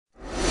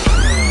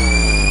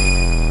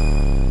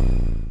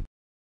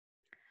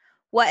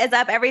What is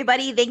up,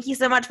 everybody? Thank you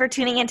so much for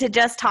tuning into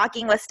Just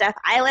Talking with Steph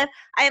Iliff.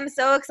 I am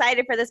so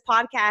excited for this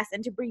podcast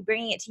and to be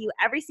bringing it to you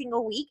every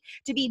single week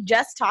to be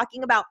just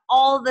talking about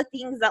all the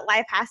things that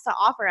life has to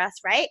offer us,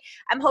 right?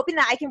 I'm hoping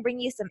that I can bring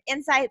you some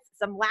insights,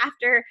 some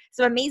laughter,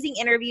 some amazing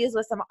interviews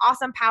with some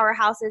awesome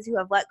powerhouses who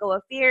have let go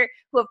of fear,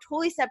 who have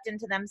totally stepped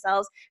into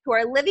themselves, who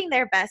are living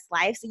their best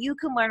life so you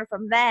can learn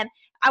from them.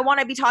 I want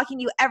to be talking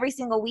to you every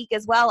single week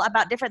as well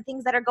about different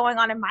things that are going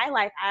on in my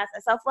life as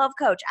a self-love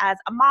coach, as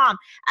a mom,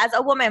 as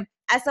a woman,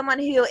 as someone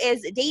who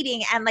is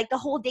dating, and like the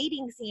whole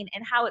dating scene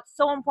and how it's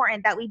so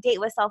important that we date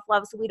with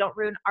self-love so we don't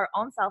ruin our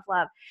own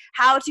self-love.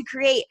 How to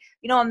create,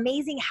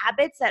 amazing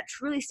habits that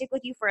truly stick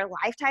with you for a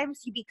lifetime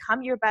so you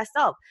become your best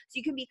self, so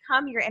you can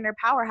become your inner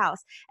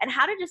powerhouse, and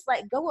how to just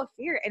let go of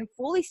fear and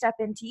fully step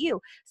into you.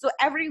 So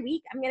every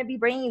week I'm going to be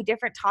bringing you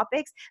different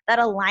topics that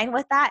align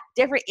with that,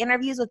 different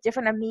interviews with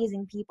different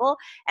amazing people,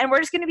 and we're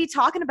just going to be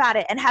talking about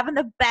it and having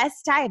the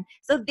best time.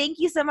 So thank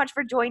you so much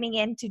for joining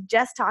in to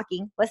Just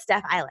Talking with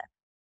Steph Iliff.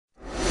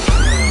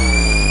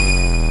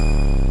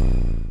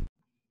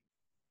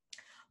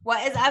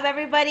 What is up,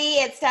 everybody?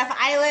 It's Steph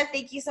Iliff.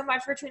 Thank you so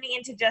much for tuning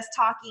in to Just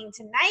Talking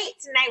tonight.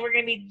 Tonight, we're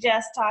going to be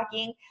just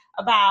talking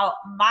about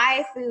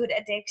my food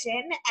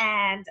addiction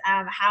and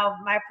how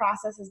my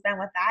process has been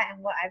with that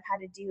and what I've had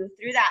to do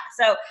through that.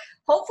 So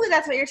hopefully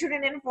that's what you're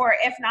tuning in for.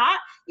 If not,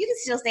 you can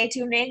still stay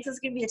tuned in because it's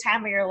going to be the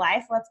time of your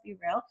life. Let's be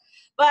real.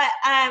 But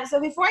so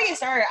before I get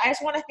started, I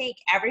just want to thank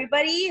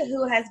everybody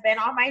who has been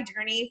on my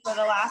journey for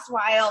the last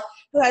while,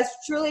 who has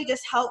truly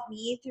just helped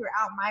me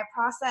throughout my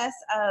process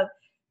of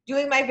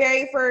doing my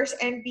very first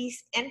NPC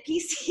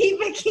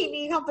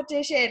bikini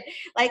competition.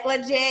 Like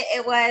legit,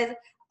 it was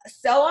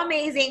so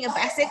amazing.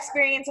 Best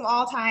experience of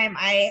all time.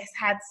 I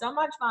had so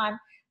much fun.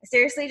 I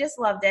seriously just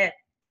loved it.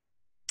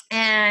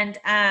 And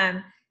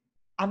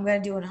I'm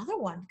going to do another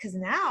one because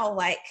now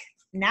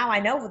I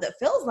know what it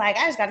feels like.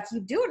 I just got to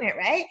keep doing it,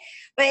 right?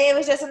 But it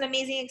was just an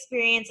amazing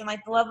experience, and like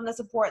the love and the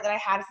support that I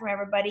had from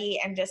everybody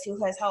and just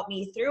who has helped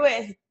me through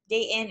it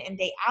day in and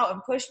day out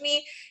and push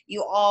me.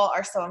 You all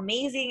are so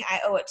amazing. I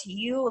owe it to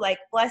you. Like,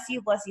 bless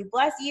you, bless you,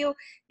 bless you.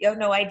 You have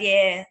no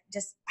idea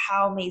just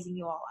how amazing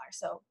you all are.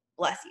 So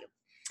bless you.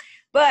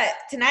 But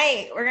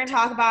tonight we're going to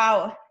talk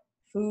about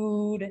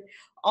food.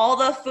 All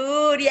the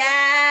food.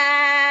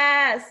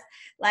 Yes.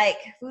 Like,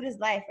 food is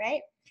life,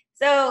 right?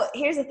 So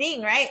here's the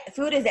thing, right?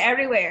 Food is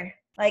everywhere.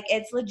 Like,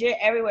 it's legit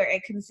everywhere.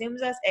 It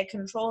consumes us. It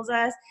controls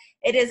us.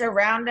 It is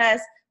around us.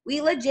 We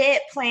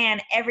legit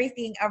plan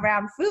everything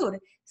around food.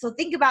 So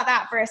think about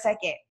that for a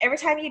second. Every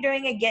time you're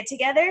doing a get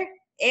together,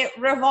 it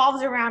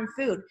revolves around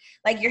food.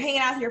 Like, you're hanging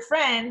out with your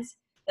friends.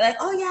 They're like,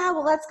 oh yeah,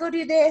 well, let's go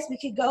do this. We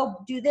could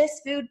go do this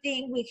food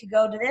thing. We could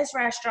go to this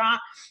restaurant.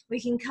 We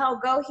can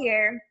go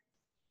here.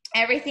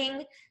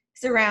 Everything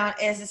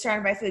is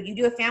surrounded by food. You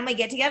do a family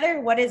get together,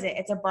 what is it?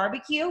 It's a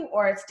barbecue,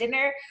 or it's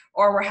dinner,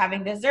 or we're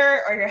having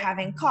dessert, or you're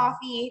having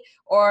coffee,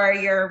 or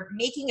you're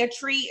making a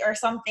treat or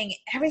something.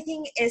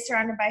 Everything is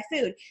surrounded by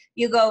food.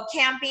 You go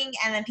camping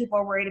and then people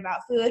are worried about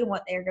food and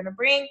what they're going to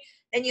bring.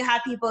 Then you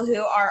have people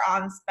who are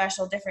on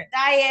special different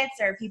diets,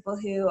 or people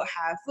who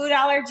have food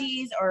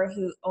allergies, or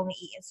who only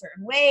eat a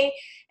certain way.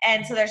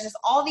 And so there's just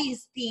all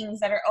these things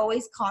that are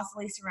always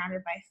constantly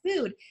surrounded by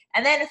food.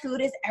 And then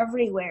food is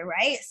everywhere,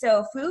 right?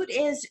 So food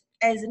is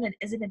an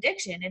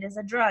addiction. It is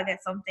a drug.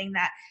 It's something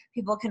that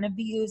people can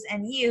abuse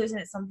and use, and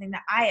it's something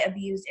that I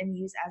abused and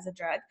used as a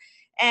drug.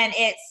 And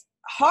it's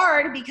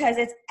hard because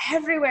it's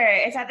everywhere.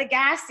 It's at the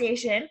gas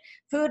station.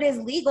 Food is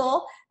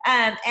legal,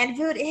 and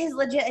food is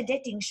legit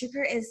addicting.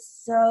 Sugar is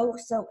so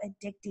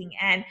addicting.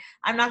 And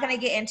I'm not going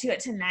to get into it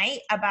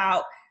tonight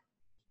about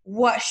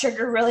what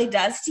sugar really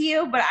does to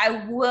you, but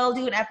I will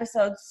do an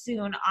episode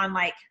soon on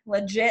like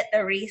legit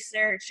the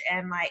research,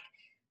 and like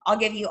I'll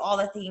give you all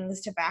the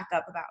things to back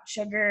up about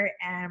sugar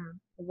and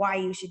why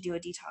you should do a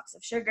detox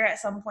of sugar at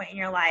some point in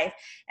your life,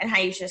 and how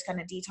you should just kind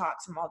of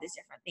detox from all these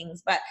different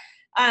things. But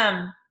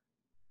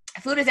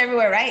food is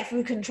everywhere, right?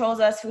 Food controls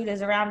us. Food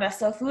is around us.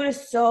 So food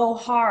is so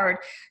hard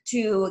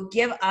to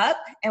give up.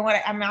 And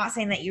I'm not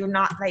saying that you're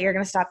going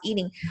to stop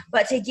eating,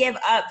 but to give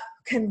up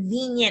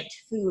convenient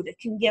food,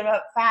 can give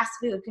up fast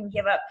food, can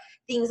give up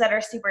things that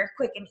are super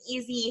quick and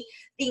easy,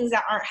 things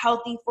that aren't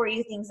healthy for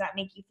you, things that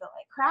make you feel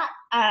like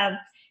crap.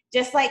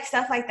 Just like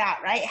stuff like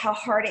that, right? How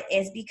hard it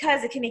is,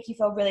 because it can make you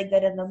feel really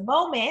good in the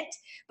moment,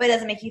 but it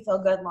doesn't make you feel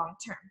good long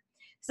term.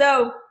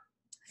 So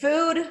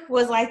food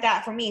was like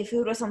that for me.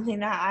 Food was something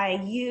that I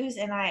used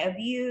and I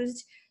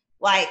abused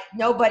like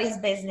nobody's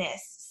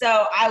business.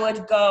 So I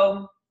would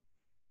go,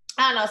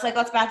 I don't know, it's like,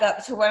 let's back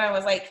up to when I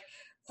was like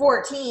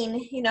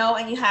 14,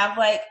 and you have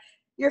like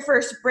your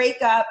first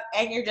breakup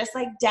and you're just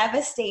like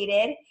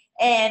devastated,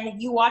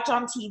 and you watch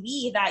on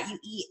TV that you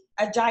eat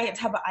a giant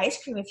tub of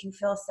ice cream if you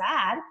feel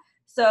sad.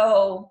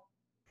 So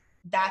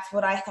that's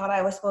what I thought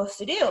I was supposed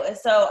to do. And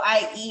so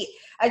I eat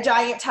a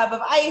giant tub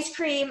of ice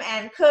cream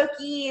and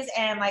cookies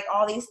and like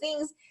all these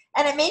things.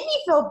 And it made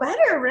me feel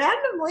better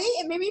randomly.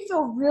 It made me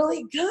feel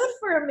really good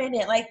for a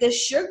minute. Like the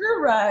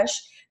sugar rush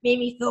made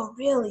me feel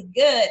really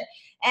good.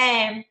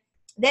 And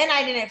then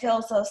I didn't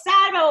feel so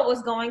sad about what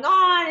was going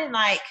on and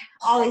like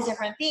all these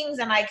different things.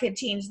 And I could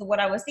change what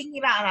I was thinking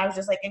about. And I was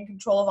just like in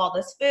control of all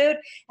this food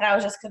and I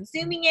was just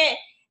consuming it.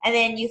 And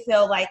then you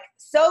feel like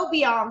so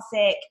beyond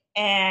sick.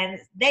 And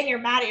then you're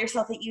mad at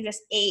yourself that you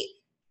just ate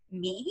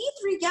maybe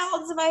 3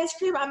 gallons of ice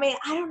cream. I mean,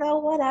 I don't know,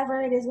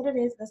 whatever. It is what it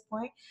is at this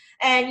point.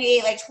 And you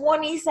ate like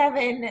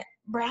 27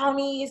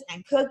 brownies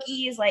and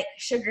cookies, like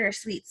sugar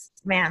sweets.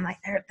 Man, like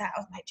that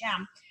was my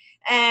jam.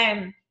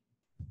 And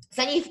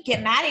so then you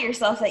get mad at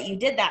yourself that you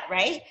did that,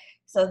 right?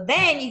 So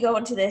then you go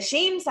into the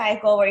shame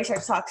cycle where you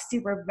start to talk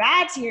super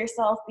bad to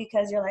yourself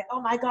because you're like, oh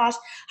my gosh,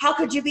 how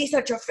could you be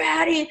such a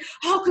fatty?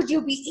 How could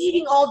you be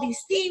eating all these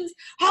things?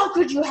 How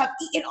could you have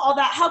eaten all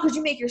that? How could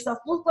you make yourself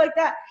look like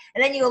that?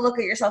 And then you look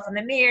at yourself in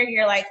the mirror and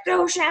you're like,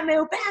 throw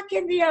Shamu back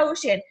in the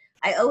ocean.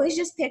 I always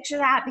just picture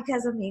that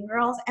because of Mean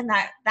Girls, and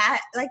that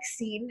like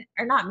scene,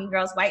 or not Mean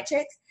Girls, White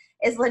Chicks,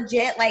 is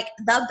legit like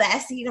the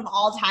best scene of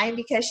all time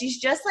because she's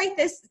just like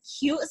this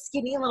cute,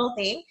 skinny little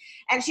thing.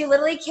 And she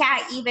literally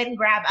can't even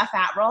grab a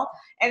fat roll.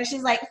 And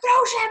she's like, throw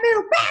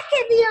Shamu back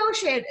in the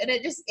ocean. And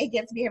it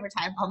gets me every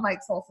time. I'm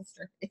like, soul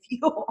sister, if you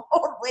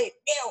only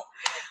knew.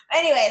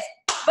 Anyways,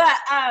 but,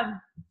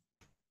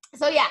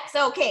 so yeah,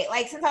 so okay,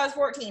 like since I was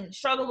 14,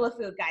 struggled with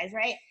food, guys,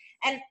 right?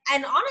 And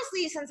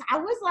honestly, since I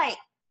was like,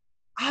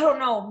 I don't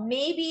know,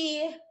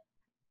 maybe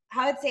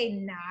I would say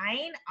 9,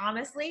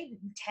 honestly,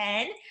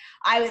 10.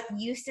 I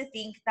used to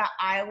think that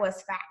I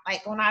was fat,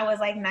 like when I was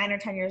like 9 or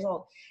 10 years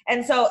old.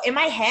 And so in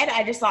my head,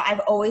 I just thought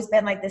I've always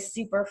been like this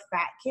super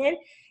fat kid.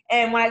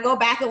 And when I go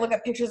back and look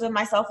at pictures of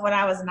myself when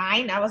I was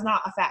 9, I was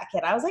not a fat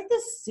kid. I was like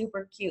this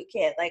super cute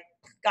kid. Like,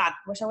 God,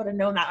 wish I would have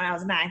known that when I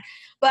was 9.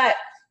 But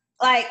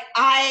like,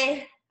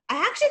 I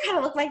actually kind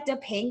of looked like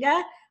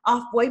Topanga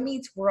off Boy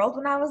Meets World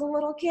when I was a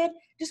little kid.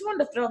 Just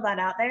wanted to throw that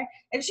out there.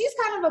 And she's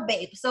kind of a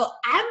babe, so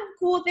I'm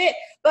cool with it.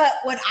 But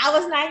when I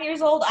was 9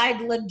 years old, I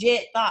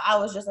legit thought I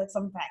was just like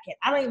some fat kid.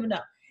 I don't even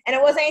know. And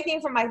it wasn't anything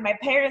from like my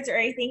parents or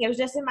anything. It was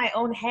just in my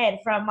own head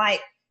from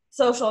like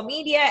social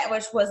media,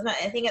 which was not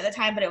a thing at the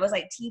time, but it was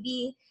like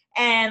TV.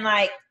 And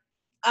like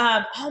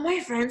all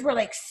my friends were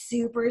like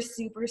super,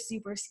 super,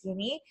 super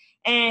skinny.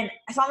 And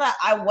I saw that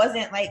I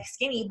wasn't like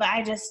skinny, but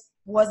I just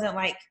wasn't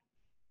like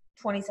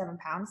 27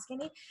 pounds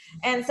skinny.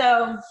 And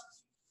so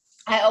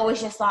I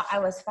always just thought I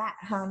was fat.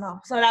 I don't know.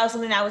 So that was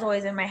something that was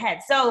always in my head.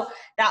 So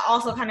that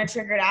also kind of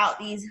triggered out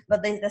this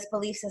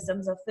belief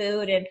systems of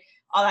food and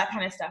all that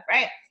kind of stuff,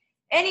 right?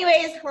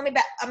 Anyways, let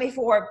me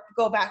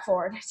go back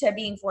forward to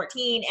being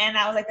 14. And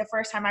that was like the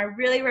first time I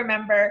really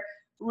remember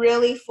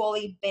really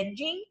fully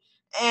binging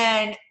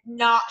and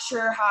not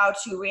sure how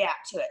to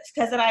react to it.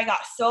 Because then I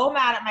got so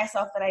mad at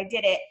myself that I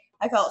did it.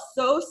 I felt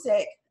so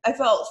sick. I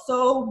felt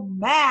so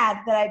mad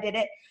that I did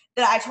it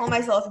that I told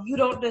myself, you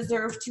don't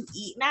deserve to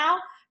eat now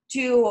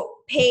to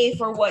pay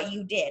for what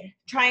you did,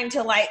 trying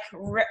to like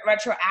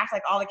retroact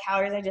like all the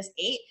calories I just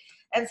ate.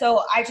 And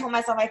so I told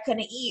myself I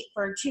couldn't eat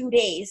for 2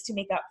 days to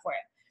make up for it.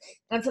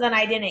 And so then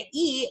I didn't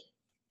eat,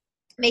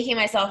 making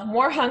myself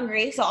more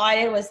hungry. So all I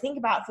did was think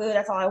about food.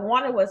 That's all I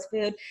wanted was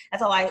food.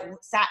 That's all I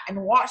sat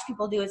and watched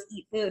people do is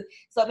eat food.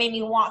 So it made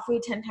me want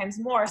food 10 times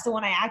more. So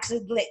when I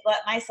actually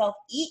let myself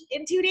eat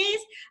in 2 days,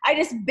 I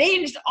just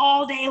binged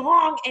all day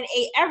long and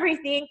ate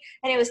everything.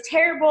 And it was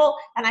terrible.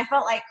 And I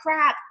felt like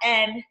crap.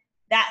 And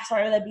that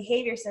started the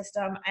behavior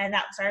system. And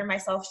that started my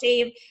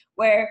self-shame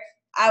where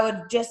I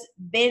would just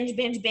binge,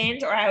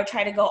 or I would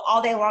try to go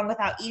all day long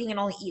without eating and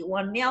only eat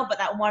one meal. But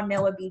that one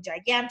meal would be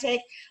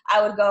gigantic.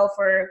 I would go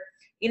for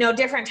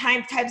different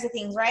types of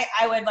things, right?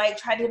 I would like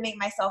try to make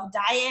myself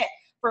diet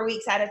for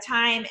weeks at a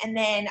time. And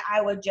then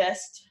I would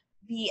just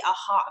be a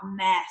hot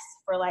mess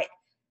for like,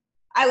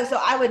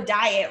 I would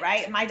diet,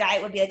 right? My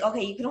diet would be like,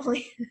 okay, you can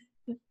only,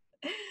 you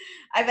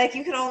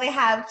can only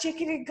have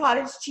chicken and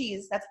cottage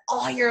cheese. That's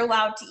all you're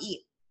allowed to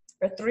eat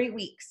for 3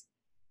 weeks.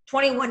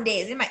 21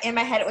 days. In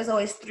my head, it was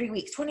always 3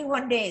 weeks.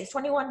 21 days.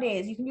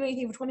 You can do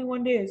anything for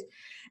 21 days.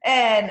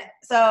 And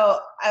so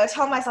I would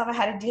tell myself I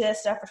had to do this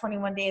stuff for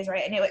 21 days,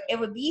 right? And it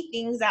would be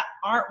things that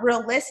aren't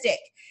realistic.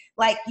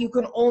 Like you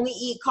can only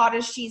eat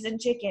cottage cheese and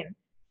chicken.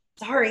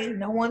 Sorry,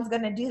 no one's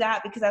going to do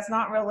that because that's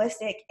not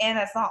realistic and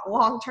that's not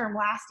long-term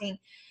lasting.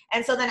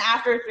 And so then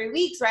after 3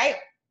 weeks, right?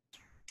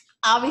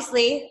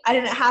 Obviously, I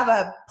didn't have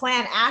a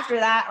plan after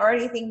that or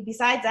anything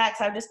besides that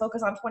because I would just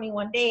focus on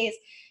 21 days.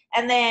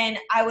 And then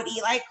I would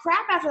eat like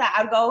crap after that.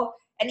 I would go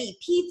and eat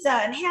pizza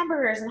and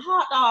hamburgers and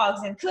hot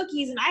dogs and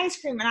cookies and ice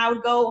cream. And I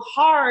would go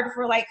hard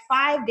for like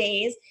 5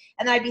 days.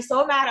 And then I'd be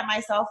so mad at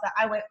myself that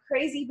I went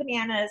crazy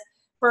bananas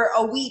for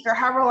a week or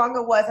however long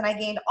it was. And I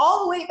gained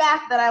all the weight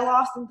back that I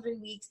lost in 3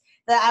 weeks,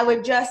 that I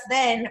would just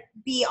then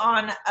be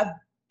on a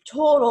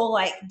total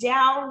like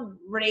down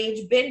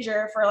rage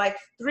binger for like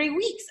 3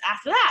 weeks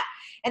after that.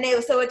 And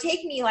it would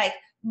take me like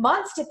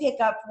months to pick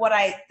up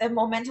the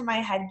momentum I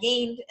had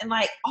gained, and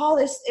like all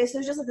this is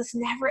just like this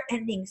never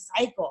ending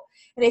cycle.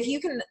 And if you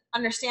can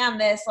understand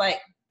this,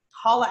 like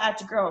holla at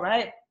your girl,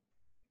 right?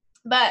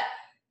 But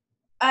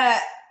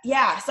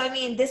yeah, so I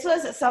mean, this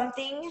was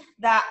something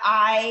that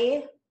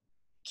I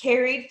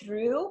carried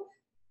through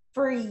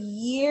for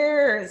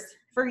years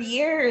For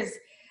years,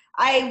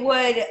 I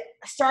would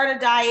start a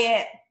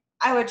diet.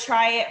 I would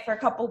try it for a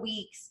couple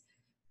weeks.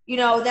 You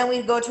know, then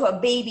we'd go to a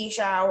baby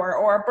shower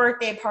or a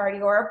birthday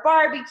party or a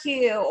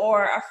barbecue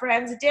or a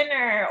friend's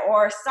dinner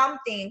or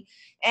something.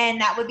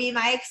 And that would be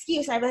my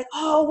excuse. I'd be like,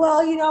 oh,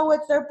 well, you know,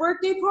 it's their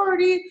birthday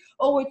party.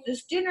 Oh, it's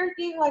this dinner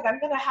thing. Like,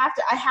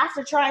 I have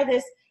to try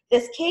this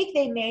cake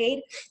they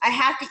made. I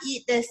have to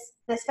eat this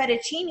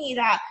fettuccine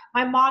that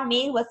my mom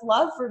made with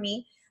love for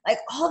me. Like,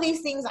 all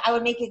these things I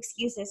would make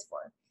excuses for.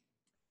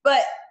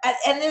 But at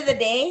the end of the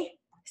day,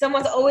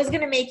 someone's always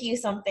going to make you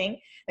something.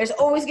 There's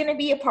always going to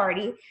be a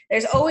party.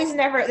 There's always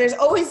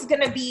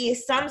going to be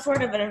some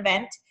sort of an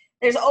event.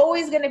 There's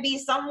always going to be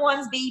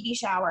someone's baby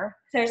shower.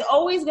 There's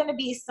always going to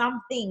be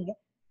something.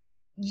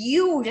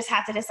 You just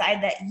have to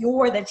decide that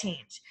you're the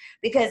change,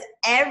 because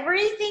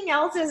everything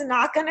else is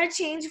not going to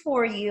change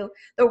for you.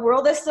 The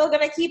world is still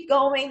going to keep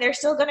going. They're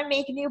still going to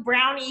make new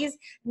brownies,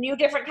 new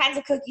different kinds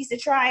of cookies to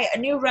try. A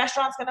new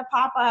restaurant's going to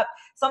pop up.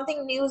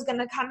 Something new is going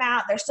to come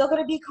out. There's still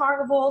going to be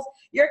carnivals.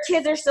 Your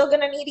kids are still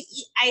going to need to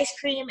eat ice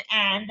cream,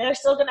 and they're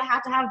still going to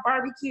have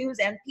barbecues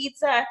and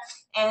pizza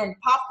and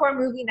popcorn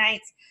movie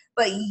nights.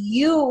 But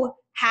you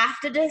have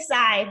to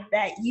decide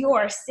that you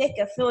are sick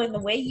of feeling the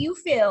way you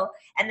feel,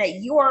 and that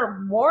you are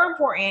more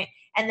important,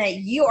 and that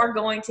you are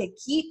going to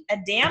keep a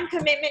damn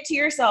commitment to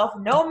yourself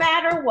no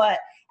matter what.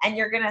 And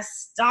you're going to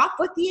stop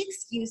with the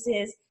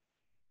excuses,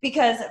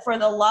 because for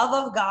the love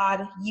of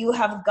God, you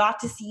have got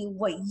to see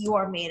what you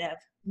are made of.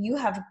 You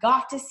have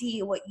got to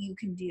see what you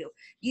can do.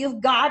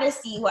 You've got to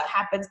see what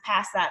happens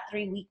past that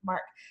 3-week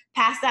mark,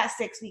 past that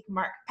 6-week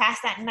mark,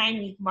 past that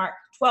 9-week mark,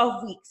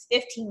 12 weeks,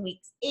 15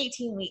 weeks,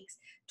 18 weeks,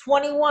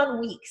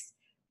 21 weeks.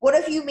 What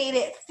if you made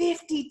it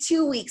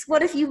 52 weeks?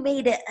 What if you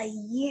made it a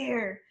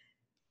year?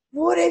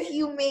 What if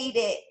you made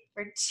it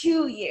for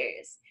 2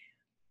 years?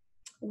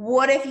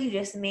 What if you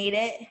just made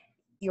it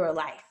your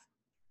life?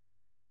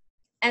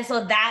 And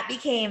so that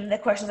became the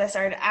questions I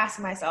started to ask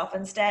myself,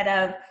 instead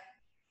of,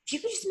 if you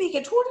could just make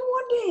it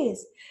 21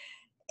 days.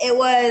 It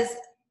was,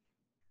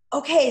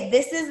 okay,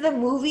 this is the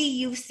movie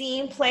you've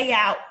seen play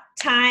out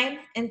time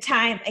and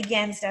time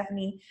again,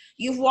 Stephanie.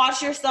 You've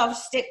watched yourself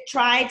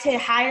try to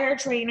hire a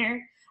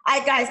trainer. I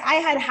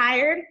had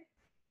hired,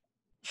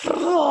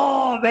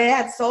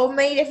 so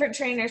many different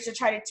trainers to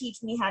try to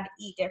teach me how to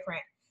eat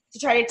different, to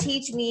try to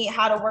teach me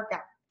how to work out,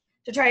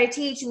 to try to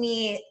teach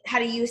me how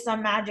to use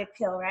some magic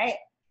pill, right?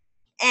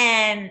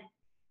 And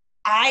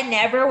I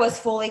never was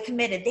fully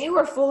committed. They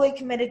were fully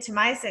committed to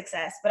my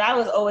success, but I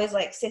was always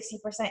like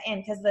 60%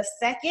 in, because the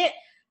second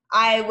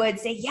I would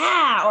say,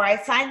 yeah, or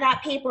I'd sign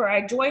that paper, or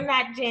I'd join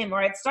that gym, or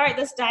I'd start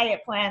this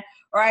diet plan,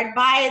 or I'd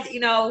buy,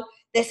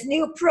 this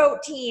new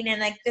protein and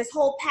like this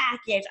whole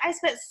package. I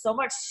spent so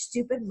much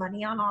stupid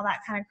money on all that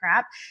kind of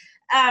crap.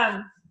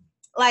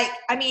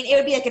 It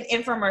would be like an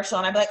infomercial,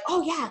 and I'd be like,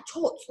 oh yeah,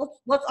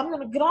 let's I'm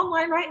going to get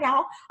online right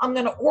now. I'm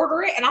going to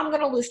order it, and I'm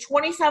going to lose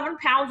 27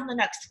 pounds in the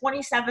next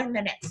 27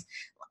 minutes.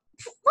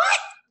 What?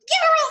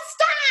 Girl,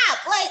 stop.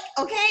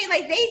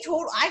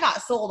 I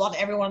got sold on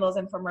every one of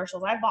those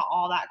infomercials. I bought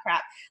all that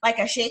crap. Like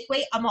a shake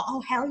weight. I'm like,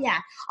 oh, hell yeah.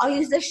 I'll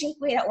use this shake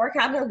weight at work,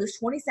 and I'm going to lose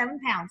 27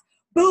 pounds.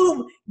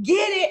 Boom,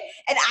 get it.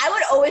 And I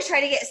would always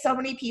try to get so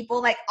many people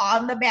like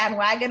on the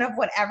bandwagon of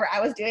whatever I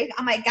was doing.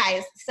 I'm like,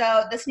 guys,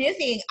 so this new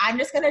thing, I'm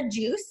just going to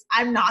juice.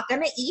 I'm not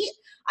going to eat.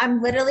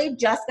 I'm literally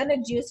just going to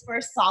juice for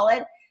a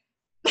solid.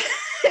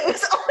 It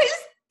was always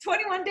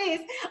 21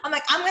 days. I'm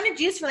like, I'm going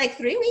to juice for like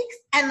 3 weeks.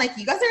 And like,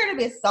 you guys are going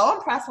to be so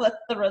impressed with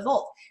the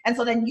results. And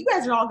so then you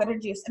guys are all going to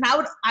juice. And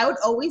I would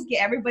always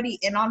get everybody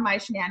in on my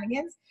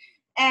shenanigans.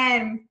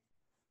 And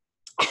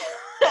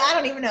I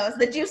don't even know.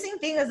 The juicing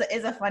thing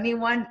is a funny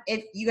one.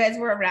 If you guys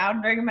were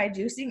around during my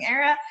juicing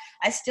era,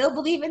 I still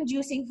believe in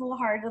juicing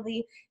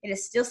full-heartedly. It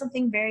is still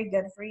something very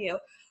good for you.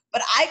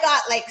 But I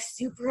got like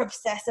super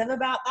obsessive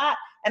about that,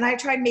 and I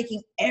tried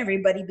making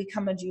everybody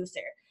become a juicer.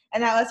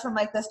 And that was from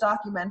like this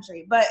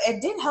documentary. But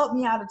it did help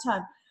me out a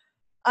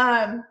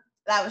ton.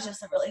 That was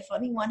just a really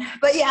funny one.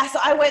 But yeah, so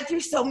I went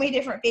through so many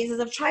different phases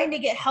of trying to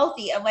get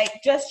healthy, of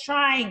like just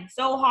trying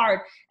so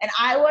hard. And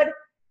I would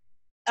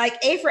like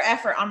A for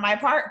effort on my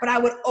part, but I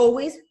would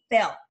always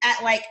fail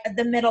at like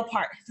the middle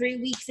part, 3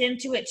 weeks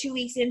into it, 2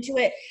 weeks into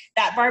it,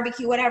 that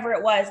barbecue, whatever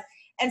it was.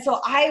 And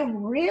so I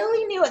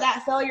really knew what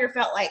that failure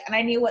felt like. And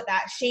I knew what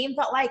that shame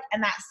felt like,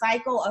 and that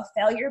cycle of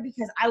failure,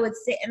 because I would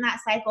sit in that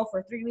cycle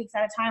for 3 weeks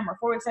at a time, or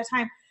 4 weeks at a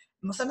time,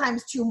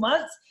 sometimes 2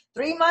 months,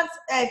 3 months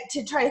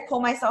to try to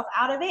pull myself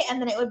out of it. And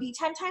then it would be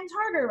 10 times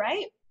harder,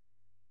 right?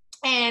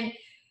 And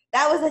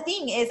that was the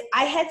thing, is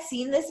I had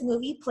seen this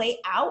movie play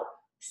out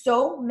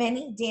so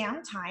many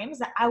damn times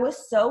that I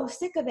was so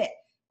sick of it.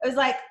 It was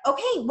like,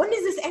 okay, when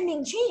does this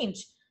ending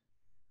change?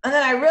 And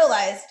then I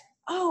realized,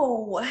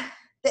 oh,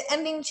 the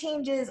ending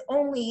changes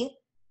only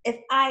if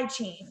I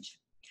change.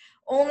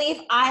 Only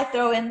if I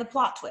throw in the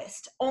plot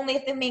twist. Only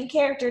if the main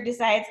character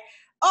decides,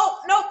 oh,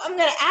 nope, I'm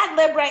going to ad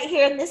lib right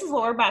here, and this is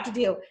what we're about to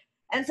do.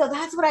 And so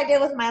that's what I did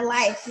with my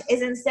life,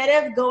 is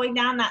instead of going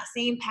down that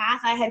same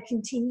path I had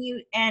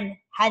continued and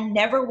had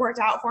never worked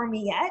out for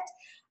me yet,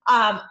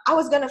 I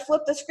was going to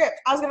flip the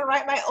script. I was going to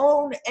write my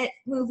own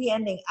movie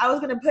ending. I was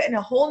going to put in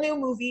a whole new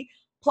movie,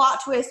 plot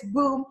twist,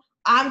 boom.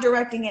 I'm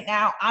directing it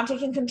now. I'm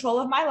taking control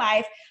of my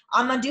life.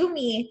 I'm going to do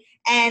me.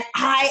 And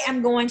I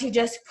am going to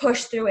just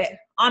push through it.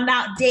 On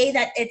that day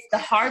that it's the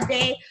hard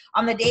day,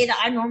 on the day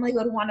that I normally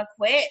would want to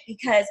quit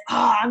because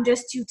I'm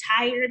just too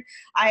tired.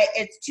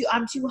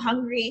 I'm too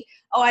hungry.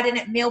 Oh, I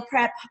didn't meal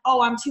prep.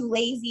 Oh, I'm too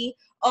lazy.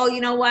 Oh,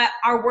 you know what?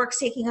 Our work's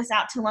taking us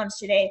out to lunch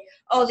today.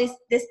 Oh,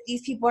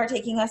 these people are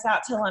taking us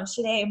out to lunch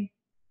today.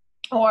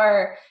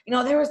 Or, you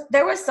know,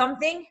 there was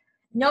something,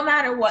 no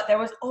matter what, there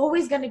was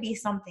always going to be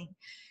something.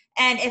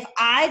 And if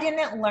I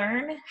didn't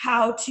learn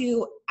how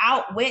to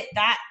outwit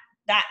that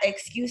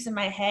excuse in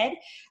my head,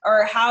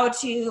 or how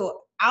to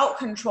out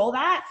control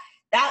that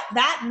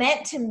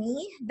meant to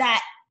me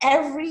that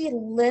every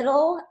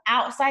little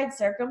outside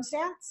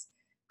circumstance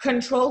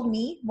controlled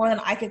me more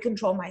than I could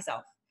control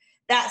myself.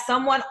 That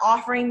someone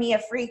offering me a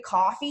free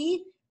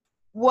coffee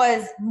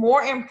was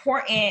more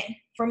important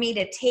for me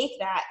to take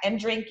that and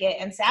drink it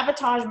and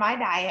sabotage my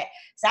diet,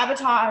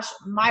 sabotage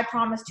my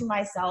promise to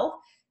myself,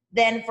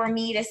 than for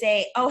me to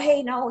say, oh,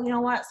 hey, no, you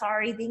know what?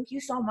 Sorry. Thank you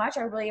so much.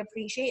 I really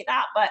appreciate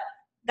that. But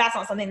that's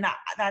not something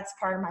that's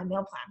part of my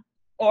meal plan,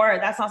 or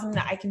that's not something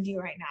that I can do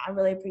right now. I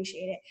really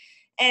appreciate it.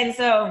 And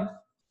so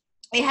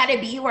it had to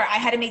be where I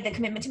had to make the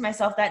commitment to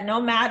myself that no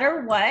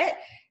matter what,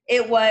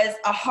 it was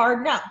a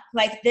hard no.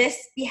 Like this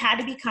had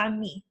to become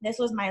me. This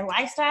was my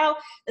lifestyle.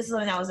 This is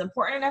something that was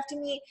important enough to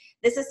me.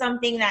 This is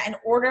something that in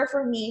order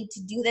for me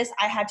to do this,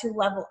 I had to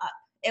level up.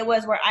 It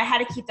was where I had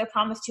to keep the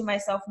promise to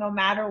myself no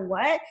matter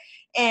what.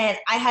 And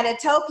I had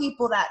to tell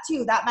people that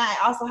too. That meant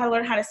I also had to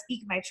learn how to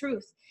speak my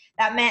truth.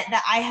 That meant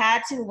that I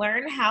had to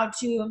learn how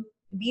to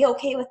be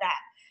okay with that.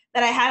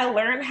 That I had to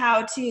learn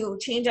how to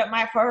change up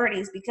my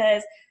priorities,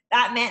 because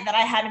that meant that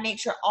I had to make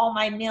sure all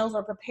my meals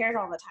were prepared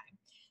all the time.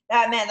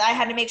 That meant that I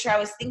had to make sure I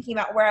was thinking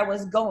about where I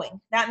was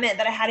going. That meant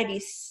that I had to be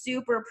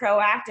super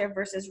proactive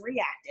versus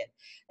reactive.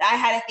 That I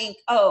had to think,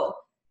 oh,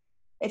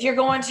 if you're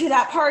going to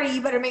that party,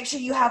 you better make sure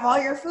you have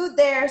all your food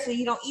there so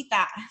you don't eat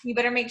that. You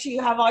better make sure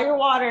you have all your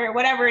water,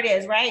 whatever it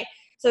is, right?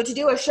 So to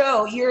do a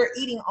show, you're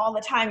eating all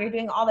the time. You're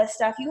doing all this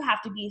stuff. You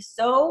have to be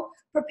so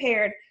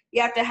prepared.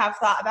 You have to have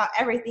thought about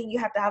everything. You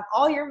have to have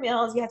all your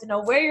meals. You have to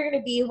know where you're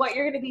going to be, what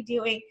you're going to be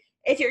doing,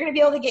 if you're going to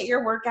be able to get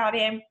your workout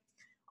in,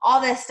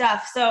 all this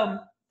stuff. So,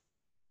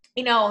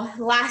 you know,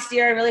 last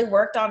year I really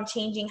worked on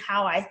changing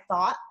how I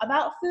thought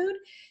about food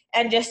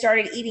and just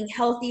started eating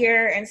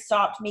healthier and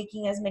stopped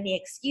making as many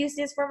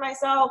excuses for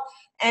myself,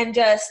 and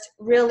just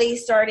really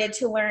started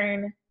to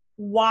learn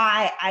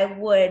why I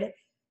would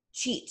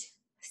cheat.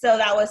 So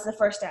that was the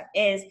first step,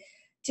 is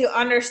to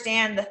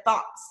understand the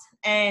thoughts.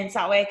 And so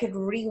that way I could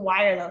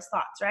rewire those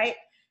thoughts, right?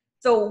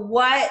 So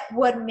what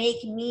would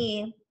make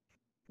me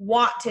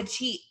want to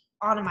cheat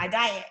on my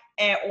diet,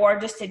 or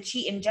just to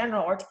cheat in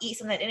general, or to eat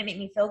something that didn't make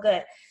me feel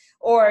good,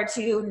 or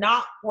to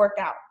not work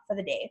out for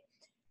the day,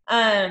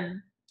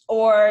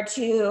 or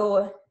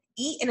to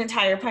eat an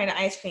entire pint of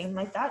ice cream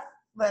like that.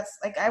 That's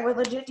like, I would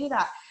legit do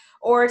that.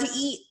 Or to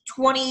eat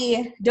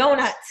 20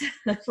 donuts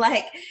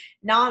like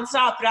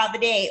nonstop throughout the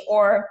day,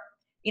 or,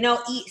 you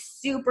know, eat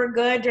super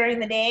good during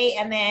the day,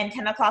 and then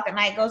 10 o'clock at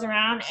night goes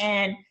around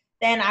and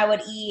then I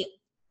would eat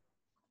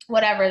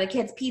whatever, the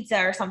kids' pizza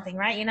or something,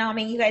 right? You know, I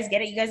mean, you guys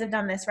get it. You guys have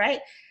done this, right?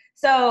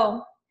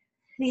 So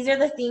these are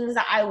the things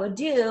that I would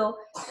do.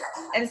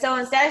 And so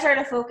instead I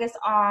started to focus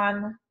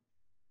on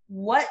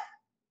what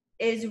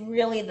is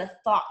really the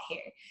thought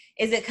here.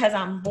 Is it because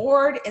I'm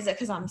bored? Is it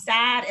because I'm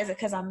sad? Is it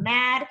because I'm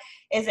mad?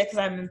 Is it because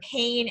I'm in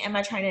pain? Am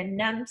I trying to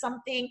numb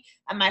something?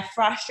 Am I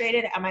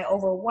frustrated? Am I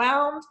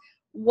overwhelmed?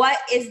 What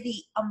is the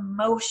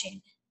emotion?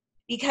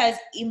 Because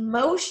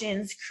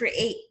emotions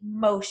create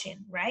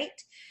motion, right?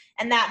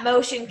 And that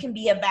motion can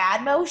be a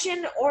bad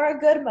motion or a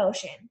good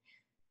motion.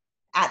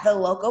 At the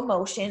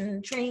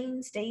locomotion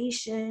train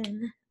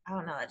station. I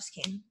don't know, that just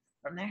came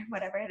from there.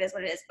 Whatever, it is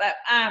what it is. But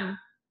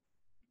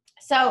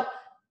so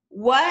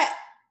what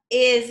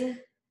is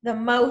the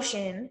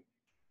motion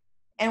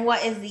and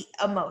what is the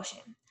emotion?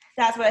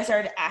 That's what I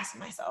started to ask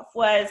myself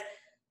was,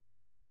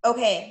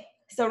 okay,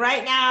 so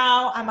right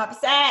now I'm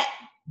upset.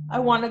 I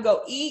want to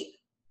go eat.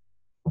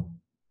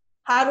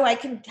 How do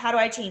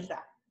I change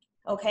that?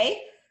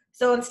 Okay.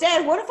 So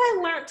instead, what if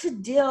I learned to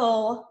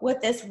deal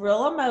with this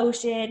real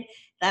emotion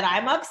that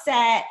I'm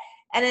upset,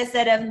 and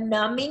instead of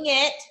numbing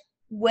it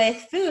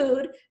with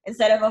food,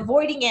 instead of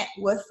avoiding it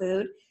with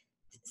food,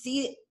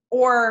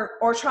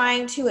 or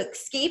trying to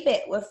escape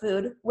it with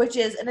food, which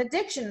is an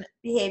addiction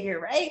behavior,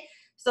 right?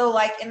 So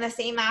like in the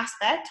same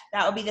aspect,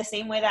 that would be the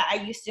same way that I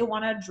used to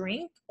want to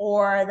drink,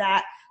 or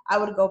that I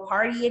would go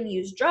party and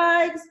use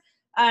drugs.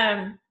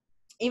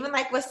 Even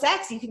like with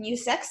sex, you can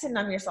use sex to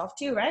numb yourself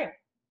too, right?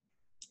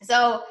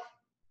 So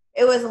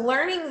it was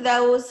learning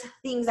those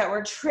things that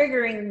were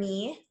triggering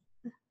me.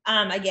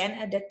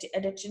 Again,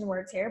 addiction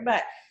words here,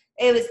 but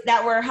it was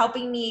that were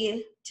helping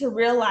me to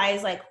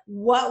realize like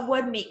what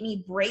would make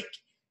me break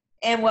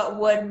and what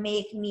would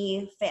make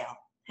me fail.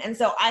 And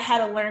so I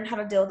had to learn how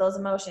to deal with those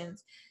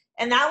emotions.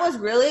 And that was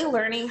really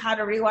learning how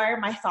to rewire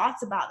my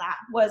thoughts about that.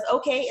 Was,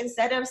 okay,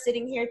 instead of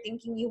sitting here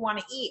thinking you want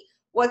to eat,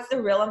 what's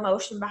the real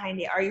emotion behind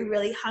it? Are you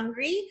really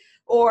hungry,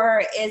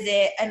 or is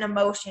it an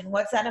emotion?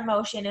 What's that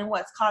emotion and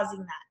what's causing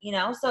that? You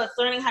know, so it's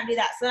learning how to do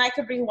that so then I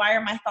could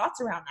rewire my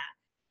thoughts around that.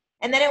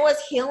 And then it was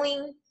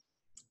healing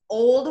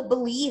old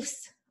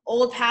beliefs,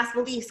 old past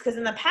beliefs, because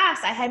in the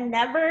past I had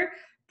never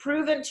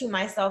proven to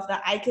myself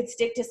that I could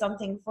stick to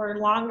something for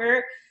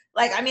longer.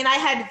 Like, I mean, I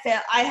had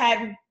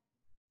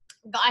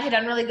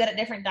done really good at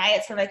different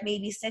diets for like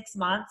maybe 6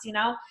 months, you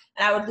know,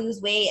 and I would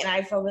lose weight and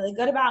I'd feel really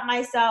good about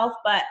myself,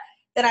 but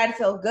then I'd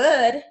feel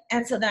good.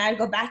 And so then I'd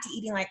go back to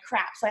eating like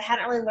crap. So I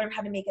hadn't really learned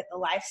how to make it the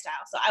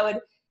lifestyle. So I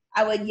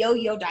would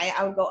yo-yo diet.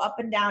 I would go up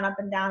and down, up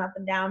and down, up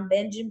and down,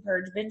 binge and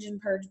purge, binge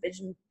and purge, binge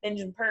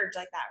and purge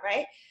like that.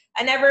 Right.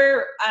 I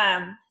never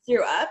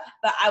threw up,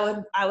 but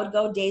I would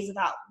go days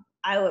without,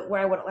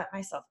 where I wouldn't let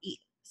myself eat.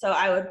 So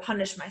I would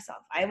punish myself.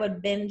 I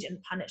would binge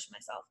and punish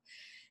myself.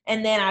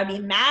 And then I'd be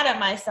mad at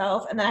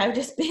myself, and then I would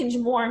just binge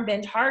more and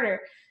binge harder.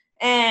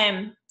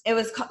 And that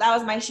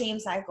was my shame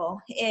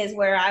cycle, is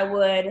where I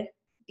would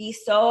be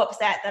so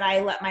upset that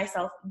I let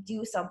myself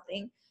do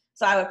something.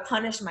 So I would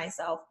punish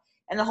myself.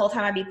 And the whole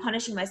time I'd be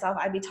punishing myself,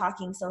 I'd be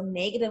talking so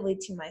negatively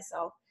to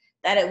myself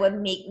that it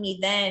would make me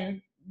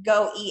then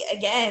go eat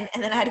again.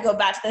 And then I had to go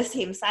back to the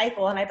same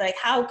cycle. And I'd be like,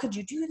 how could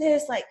you do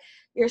this? Like,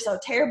 you're so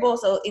terrible.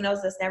 So, you know,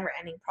 it's this never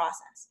ending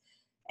process.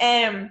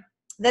 And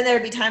then there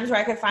would be times where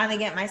I could finally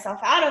get myself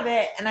out of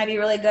it and I'd be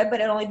really good, but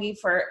it'd only be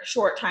for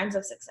short times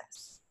of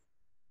success.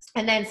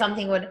 And then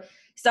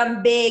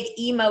some big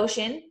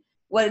emotion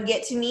would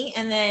get to me,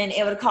 and then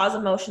it would cause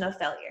emotion of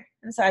failure.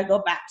 And so I'd go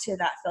back to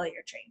that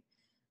failure train.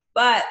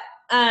 But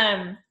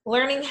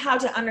learning how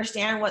to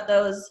understand what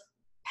those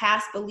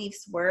past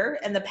beliefs were,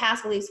 and the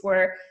past beliefs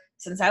were,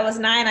 since I was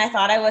 9, I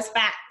thought I was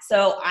fat.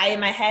 So I, in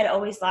my head,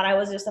 always thought I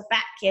was just a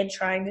fat kid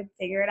trying to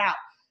figure it out.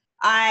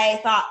 I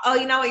thought, oh,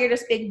 you know what? You're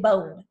just big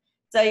boned.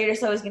 So you're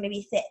just always going to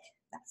be thick.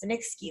 That's an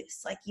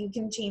excuse. Like, you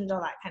can change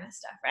all that kind of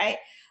stuff, right?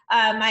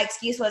 My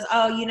excuse was,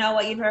 oh, you know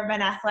what? You've never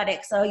been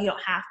athletic, so you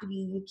don't have to be.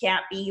 You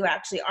can't be. You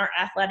actually aren't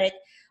athletic.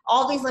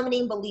 All these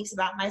limiting beliefs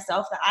about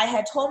myself that I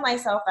had told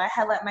myself, that I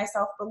had let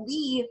myself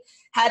believe,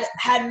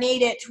 had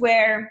made it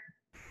where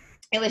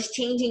it was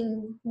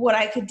changing what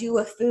I could do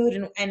with food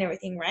and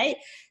everything, right?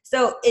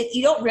 So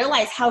you don't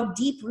realize how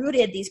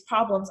deep-rooted these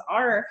problems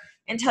are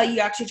until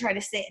you actually try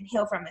to sit and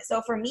heal from it.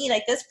 So for me,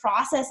 like, this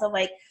process of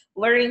like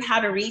learning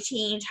how to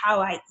rechange how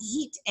I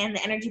eat and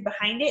the energy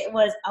behind it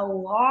was a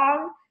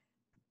long,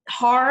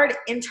 hard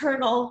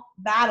internal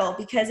battle,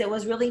 because it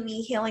was really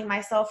me healing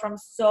myself from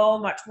so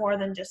much more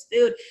than just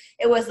food.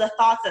 It was the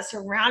thoughts that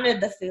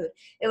surrounded the food.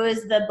 It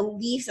was the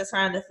beliefs that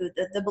surrounded the food,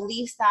 the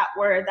beliefs that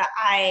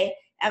I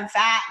am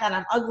fat, that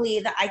I'm ugly,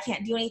 that I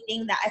can't do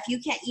anything, that if you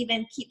can't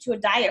even keep to a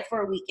diet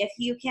for a week, if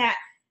you can't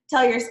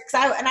tell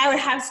and I would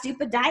have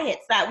stupid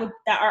diets that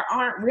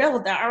aren't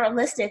real, that aren't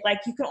realistic. Like,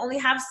 you can only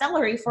have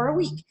celery for a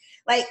week,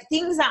 like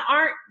things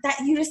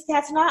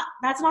that's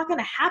not going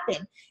to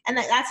happen, and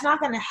that's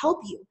not going to help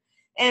you.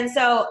 And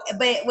so,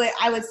 but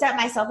I would set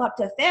myself up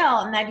to fail,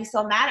 and I'd be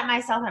so mad at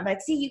myself. And I'd be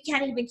like, see, you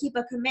can't even keep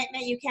a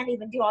commitment. You can't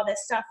even do all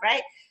this stuff,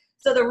 right?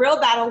 So the real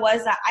battle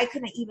was that I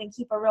couldn't even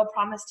keep a real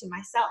promise to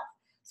myself.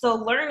 So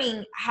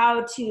learning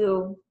how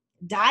to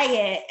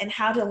diet and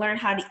how to learn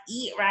how to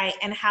eat right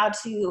and how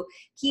to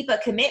keep a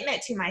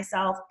commitment to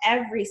myself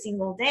every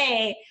single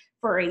day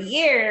for a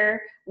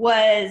year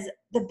was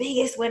the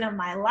biggest win of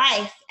my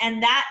life.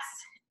 And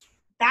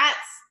that's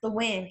the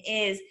win,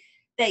 is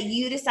that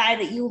you decide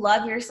that you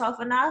love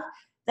yourself enough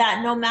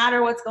that no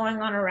matter what's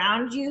going on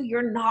around you,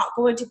 you're not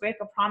going to break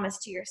a promise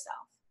to yourself,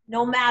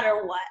 no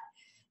matter what.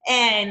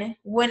 And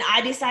when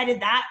I decided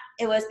that,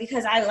 it was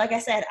because like I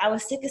said, I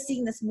was sick of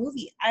seeing this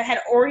movie. I had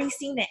already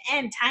seen it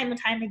end time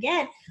and time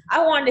again.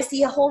 I wanted to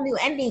see a whole new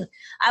ending.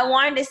 I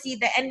wanted to see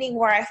the ending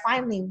where I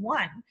finally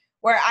won,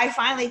 where I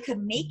finally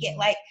could make it.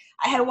 Like,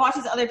 I had watched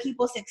these other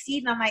people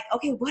succeed, and I'm like,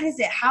 okay, what is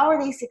it? How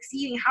are they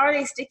succeeding? How are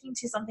they sticking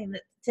to something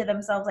to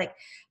themselves? Like,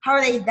 how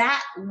are they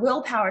that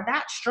willpower,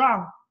 that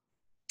strong?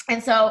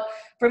 And so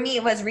for me,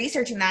 it was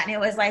researching that, and it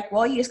was like,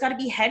 well, you just got to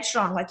be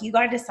headstrong. Like, you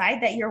got to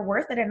decide that you're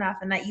worth it enough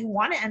and that you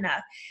want it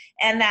enough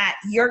and that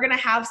you're going to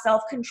have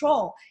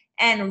self-control.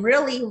 And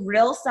really,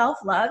 real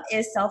self-love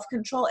is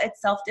self-control.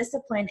 It's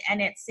self-discipline.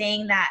 And it's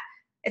saying that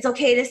it's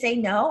okay to say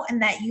no,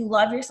 and that you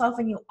love yourself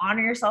and you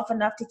honor yourself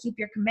enough to keep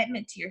your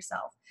commitment to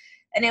yourself.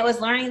 And it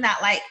was learning that,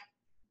 like,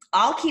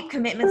 I'll keep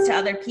commitments to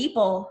other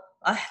people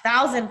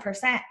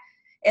 1,000%.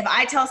 If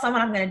I tell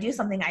someone I'm going to do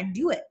something, I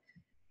do it.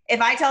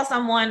 If I tell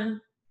someone,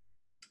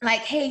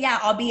 like, hey, yeah,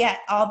 I'll be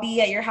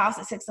at your house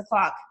at 6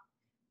 o'clock.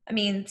 I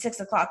mean, 6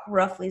 o'clock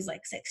roughly is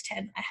like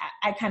 6:10.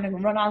 I kind of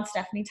run on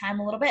Stephanie time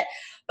a little bit,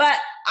 but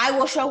I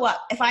will show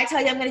up. If I tell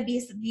you I'm going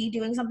to be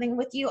doing something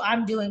with you,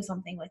 I'm doing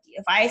something with you.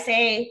 If I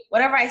say,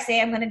 whatever I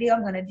say I'm going to do,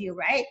 I'm going to do,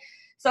 right?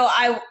 So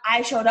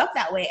I showed up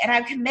that way, and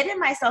I've committed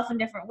myself in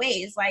different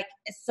ways. Like,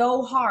 it's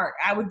so hard.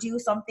 I would do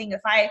something.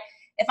 If I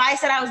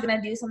said I was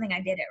going to do something,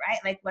 I did it, right?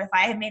 Like, if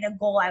I had made a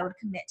goal, I would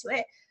commit to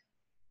it.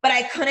 but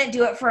I couldn't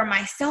do it for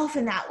myself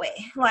in that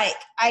way. Like,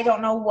 I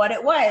don't know what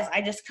it was.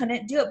 I just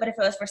couldn't do it. But if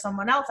it was for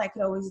someone else, I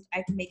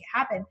could make it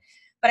happen.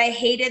 But I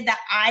hated that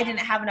I didn't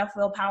have enough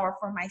willpower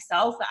for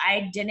myself, that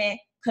I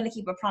couldn't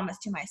keep a promise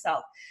to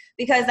myself,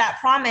 because that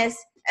promise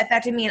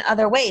affected me in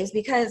other ways,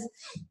 because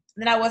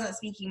then I wasn't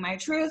speaking my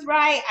truth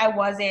right. I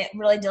wasn't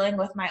really dealing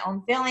with my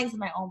own feelings,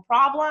 my own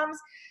problems.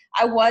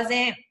 I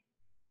wasn't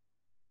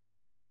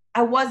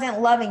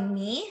loving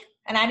me,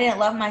 and I didn't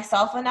love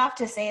myself enough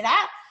to say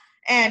that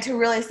and to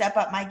really step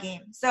up my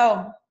game.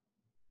 So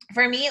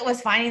for me, it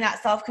was finding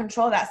that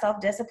self-control, that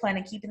self-discipline,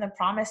 and keeping the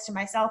promise to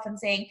myself and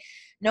saying,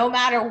 no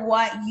matter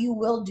what, you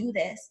will do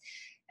this.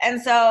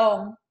 And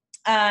so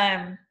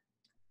I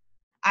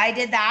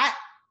did that.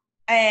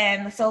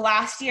 And so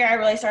last year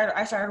I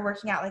started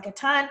working out like a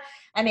ton.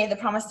 I made the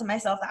promise to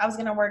myself that I was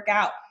going to work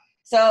out.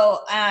 So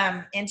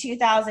in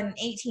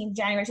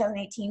January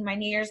 2018, my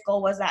New Year's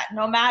goal was that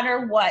no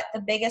matter what,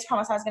 the biggest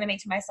promise I was going to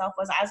make to myself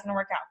was I was going to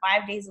work out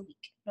 5 days a week,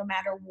 no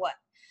matter what.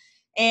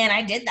 And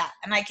I did that,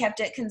 and I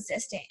kept it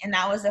consistent. And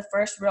that was the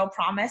first real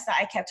promise that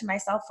I kept to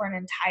myself for an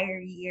entire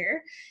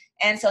year.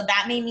 And so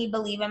that made me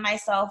believe in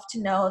myself,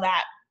 to know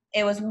that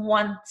it was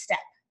one step.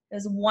 It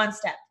was one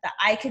step that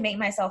I could make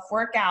myself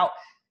work out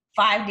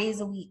 5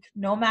 days a week,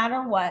 no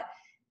matter what.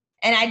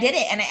 And I did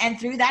it. And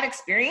through that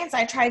experience,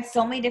 I tried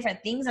so many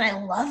different things, and I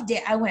loved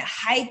it. I went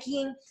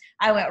hiking.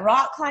 I went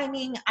rock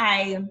climbing.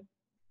 I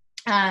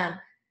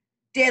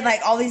did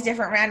like all these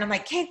different random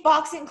like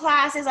kickboxing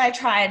classes. I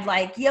tried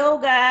like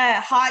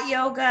yoga, hot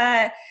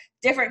yoga,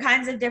 different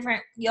kinds of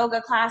different yoga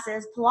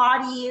classes,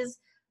 Pilates.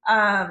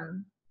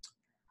 I'm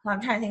trying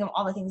to think of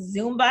all the things.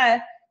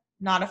 Zumba,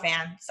 not a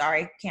fan.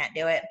 Sorry, can't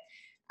do it.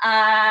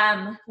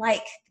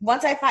 Like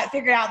once I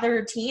figured out the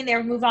routine, they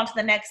were moved on to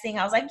the next thing.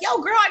 I was like, yo,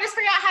 girl, I just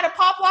figured out how to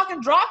pop, lock,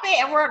 and drop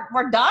it, and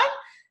we're done.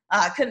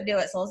 Couldn't do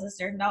it, soul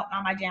sister. Nope,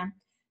 not my jam.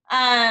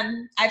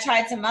 I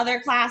tried some other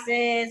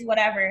classes,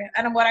 whatever.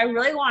 And what I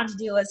really wanted to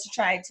do was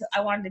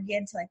I wanted to get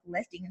into like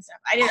lifting and stuff.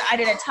 I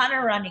did a ton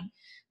of running,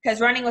 because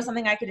running was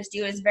something I could just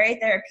do. It was very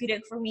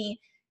therapeutic for me.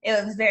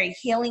 It was very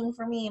healing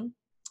for me.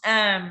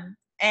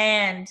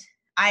 And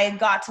I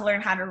got to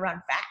learn how to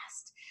run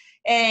fast.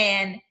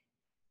 And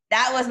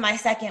that was my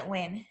second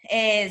win.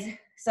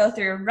 So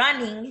through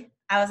running,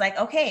 I was like,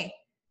 okay,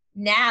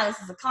 now this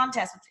is a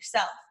contest with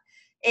yourself.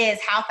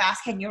 Is how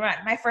fast can you run?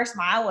 My first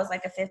mile was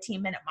like a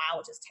 15-minute mile,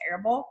 which is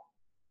terrible.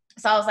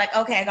 So I was like,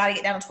 okay, I got to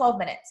get down to 12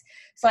 minutes.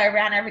 So I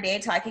ran every day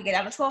until I could get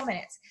down to 12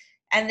 minutes.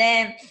 And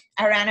then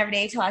I ran every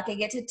day until I could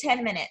get to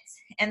 10 minutes.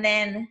 And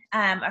then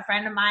a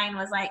friend of mine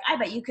was like, I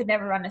bet you could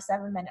never run a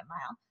 7-minute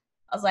mile.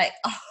 I was like,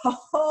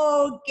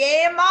 oh,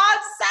 game on,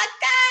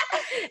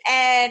 sucker.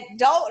 And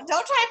don't try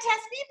to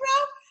test me, bro.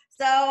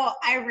 So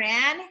I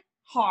ran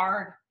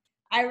hard.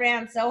 I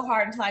ran so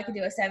hard until I could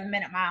do a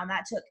 7-minute mile. And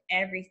that took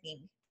everything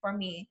for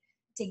me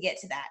to get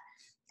to that.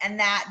 And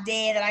that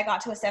day that I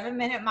got to a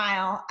 7-minute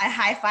mile, I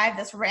high-fived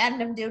this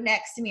random dude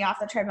next to me off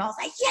the treadmill. I was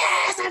like,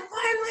 yes, I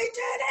finally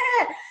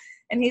did it.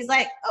 And he's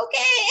like,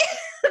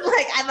 okay.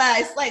 Like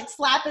I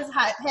slap his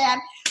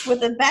hand with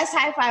the best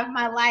high five of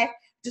my life,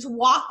 just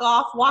walk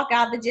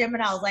out of the gym.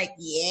 And I was like,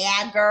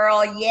 yeah,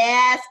 girl.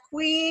 Yes,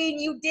 queen,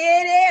 you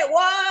did it.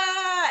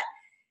 What?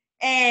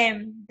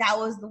 And that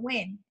was the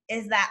win,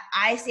 is that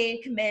I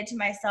stayed committed to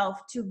myself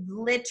to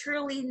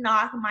literally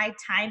knock my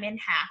time in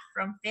half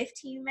from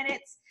 15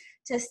 minutes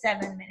to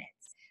 7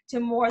 minutes, to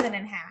more than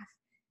in half.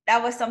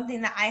 That was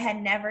something that I had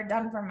never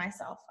done for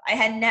myself. I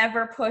had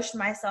never pushed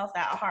myself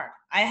that hard.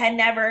 I had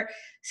never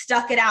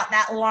stuck it out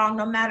that long,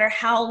 no matter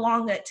how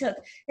long it took.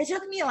 It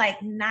took me like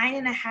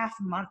 9.5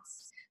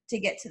 months to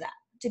get to that,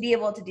 to be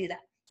able to do that.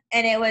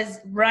 And it was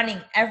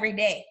running every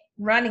day,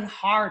 running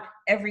hard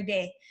every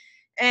day.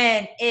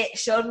 And it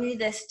showed me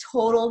this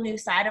total new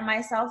side of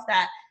myself,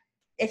 that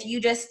if you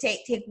just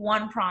take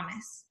one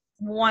promise,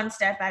 one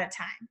step at a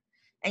time,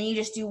 and you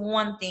just do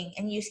one thing,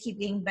 and you just keep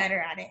getting better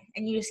at it,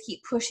 and you just keep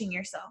pushing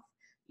yourself,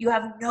 you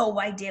have no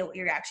idea what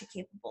you're actually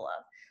capable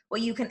of,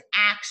 what you can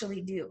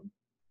actually do,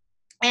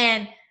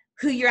 and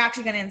who you're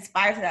actually going to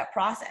inspire through that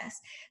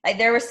process. Like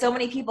there were so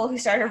many people who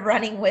started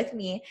running with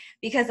me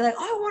because they're like,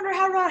 oh, I wonder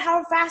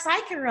how fast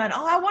I can run.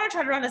 Oh, I want to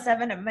try to run a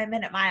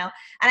 7-minute mile.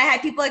 And I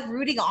had people like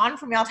rooting on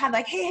for me all the time.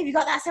 Like, hey, have you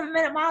got that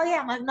 7-minute mile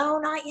yet? I'm like, no,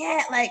 not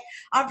yet. Like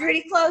I'm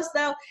pretty close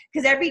though.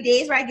 Cause every day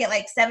is where I get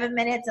like 7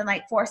 minutes and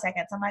like 4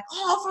 seconds. I'm like,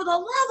 oh, for the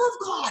love of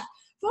God,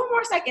 4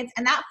 more seconds.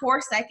 And that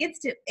 4 seconds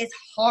is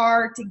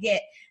hard to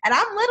get. And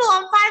I'm little,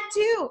 I'm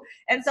 5'2".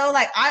 And so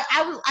like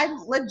I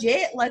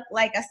legit look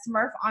like a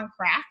Smurf on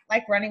crack,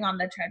 like running on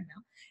the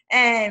treadmill.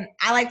 And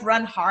I like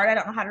run hard. I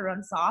don't know how to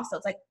run soft. So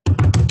it's like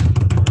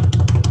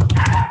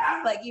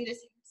you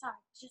just, sorry,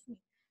 it's just me.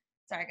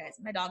 Sorry guys,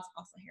 my dog's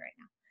also here right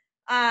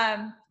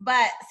now.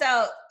 But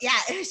so yeah,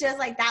 it was just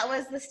like, that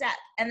was the step.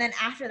 And then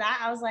after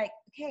that, I was like,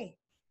 okay,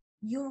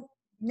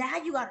 now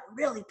you got to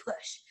really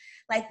push.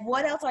 Like,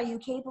 what else are you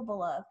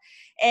capable of?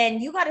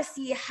 And you got to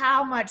see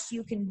how much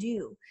you can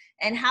do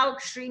and how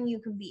extreme you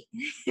can be,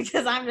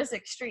 because I'm just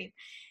extreme.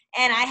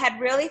 And I had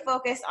really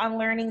focused on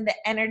learning the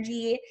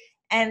energy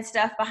and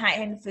stuff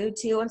behind food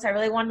too. And so I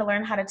really wanted to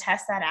learn how to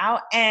test that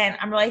out. And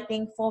I'm really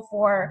thankful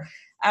for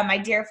my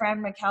dear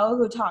friend Mikkel,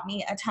 who taught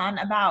me a ton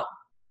about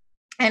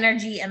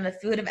energy and the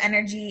food of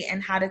energy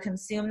and how to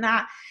consume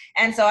that.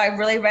 And so I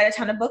really read a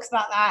ton of books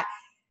about that.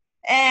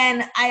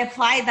 And I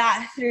applied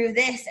that through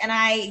this, and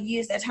I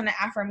used a ton of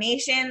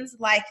affirmations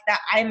like that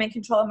I'm in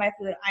control of my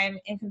food. I am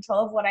in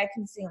control of what I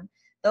consume.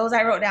 Those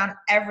I wrote down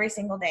every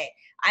single day.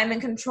 I'm in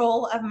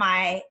control of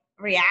my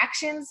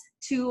reactions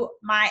to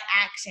my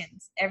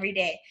actions every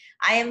day.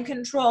 I am in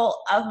control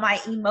of my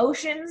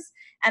emotions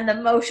and the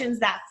emotions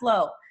that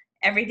flow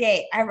every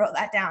day. I wrote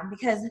that down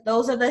because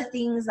those are the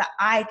things that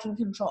I can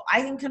control.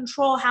 I can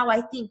control how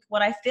I think,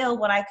 what I feel,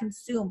 what I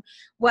consume,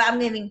 what I'm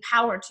giving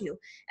power to.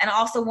 And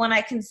also when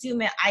I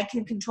consume it, I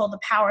can control the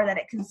power that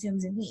it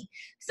consumes in me.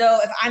 So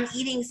if I'm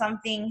eating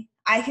something,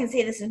 I can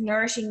say this is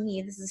nourishing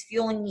me, this is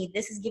fueling me,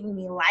 this is giving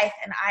me life,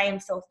 and I am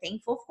so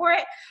thankful for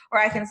it. Or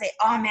I can say,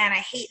 oh man, I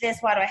hate this,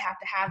 why do I have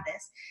to have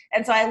this?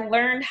 And so I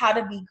learned how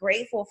to be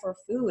grateful for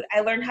food.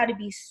 I learned how to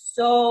be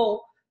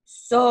so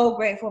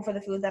grateful for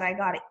the food that I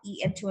got to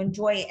eat and to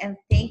enjoy it and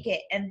thank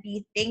it and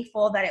be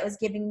thankful that it was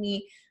giving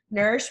me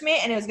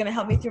nourishment and it was going to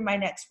help me through my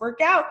next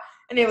workout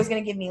and it was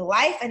going to give me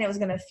life and it was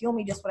going to fuel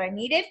me just what I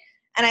needed.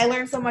 And I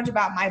learned so much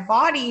about my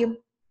body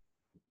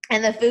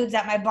and the foods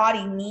that my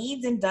body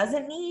needs and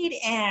doesn't need,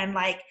 and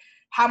like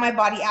how my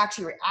body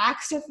actually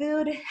reacts to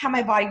food, how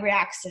my body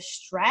reacts to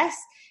stress,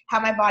 how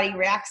my body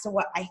reacts to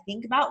what I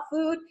think about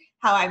food,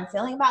 how I'm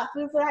feeling about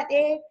food for that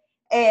day.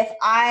 If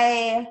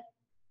I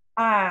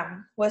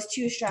was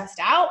too stressed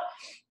out,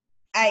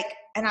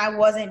 and I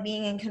wasn't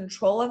being in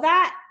control of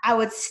that, I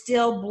would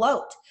still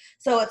bloat.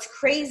 So it's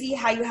crazy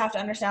how you have to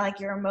understand like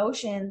your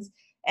emotions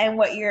and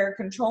what you're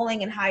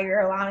controlling and how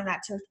you're allowing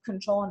that to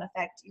control and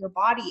affect your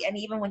body. And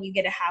even when you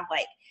get to have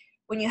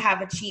when you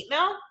have a cheat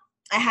meal,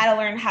 I had to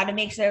learn how to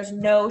make sure there's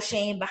no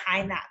shame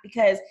behind that,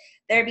 because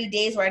there'd be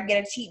days where I'd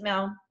get a cheat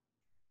meal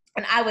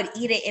and I would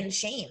eat it in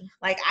shame.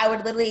 Like I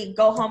would literally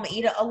go home and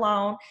eat it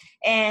alone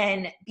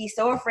and be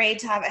so afraid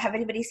to have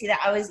anybody see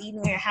that I was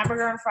eating a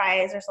hamburger and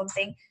fries or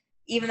something,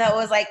 even though it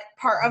was like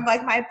part of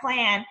like my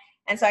plan.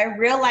 And so I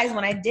realized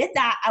when I did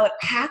that, I would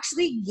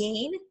actually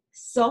gain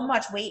so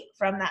much weight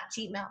from that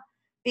cheat meal,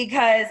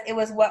 because it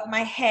was what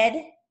my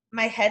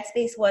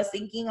headspace was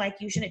thinking, like,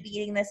 you shouldn't be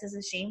eating this, this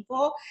is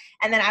shameful.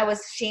 And then I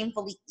was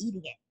shamefully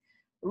eating it,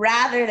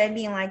 rather than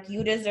being like,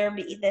 you deserve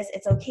to eat this,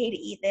 it's okay to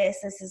eat this,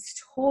 this is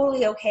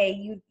totally okay,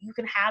 you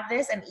can have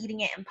this, and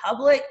eating it in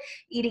public,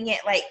 eating it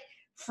like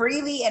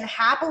freely and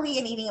happily,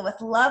 and eating it with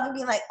love and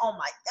being like, oh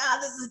my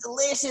God, this is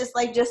delicious,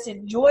 like just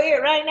enjoy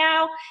it right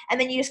now. And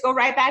then you just go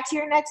right back to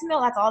your next meal.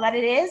 That's all that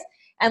it is.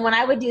 And when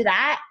I would do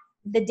that,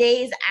 the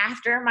days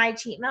after my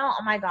cheat meal,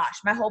 oh my gosh,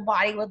 my whole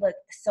body would look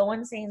so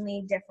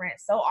insanely different,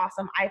 so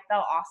awesome. I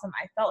felt awesome.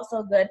 I felt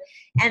so good.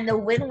 And the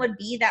win would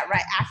be that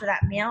right after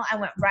that meal, I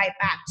went right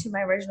back to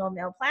my original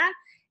meal plan.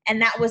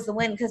 And that was the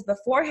win, because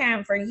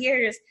beforehand, for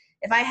years,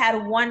 if I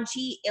had one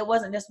cheat, it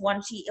wasn't just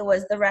one cheat. It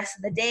was the rest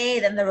of the day.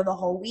 Then there was the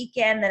whole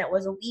weekend. Then it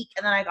was a week.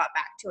 And then I got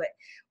back to it.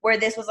 Where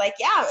this was like,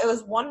 yeah, it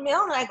was one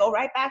meal and I go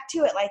right back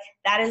to it. Like,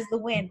 that is the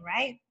win,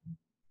 right?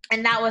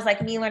 And that was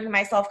like me learning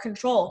my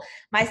self-control,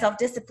 my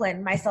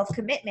self-discipline, my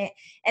self-commitment.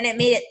 And it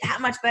made it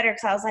that much better,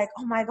 because I was like,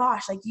 oh my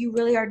gosh, like you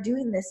really are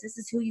doing this. This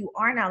is who you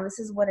are now. This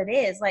is what it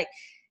is. Like,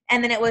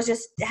 and then it was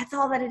just, that's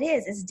all that it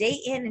is. It's day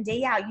in and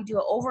day out. You do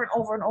it over and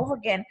over and over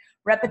again.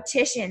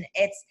 Repetition.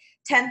 It's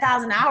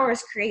 10,000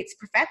 hours creates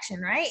perfection,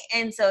 right?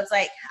 And so it's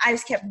like, I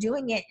just kept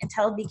doing it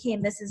until it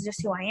became, this is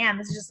just who I am.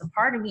 This is just a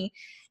part of me.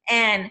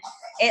 And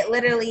it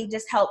literally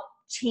just helped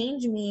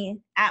change me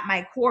at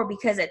my core,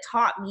 because it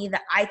taught me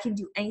that I can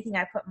do anything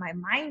I put my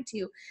mind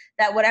to,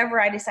 that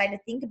whatever I decide to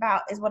think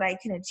about is what I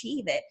can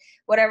achieve it.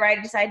 Whatever I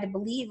decide to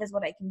believe is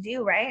what I can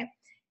do, right?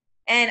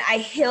 And I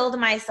healed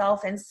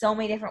myself in so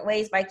many different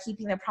ways by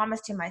keeping the promise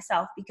to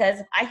myself,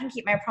 because if I can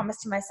keep my promise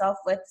to myself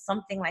with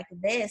something like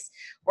this,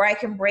 where I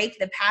can break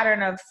the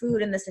pattern of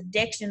food and this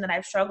addiction that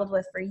I've struggled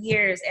with for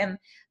years, and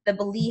the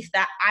belief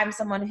that I'm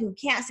someone who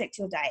can't stick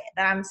to a diet,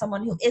 that I'm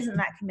someone who isn't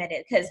that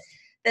committed. Because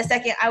the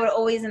second I would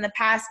always in the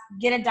past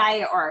get a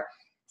diet or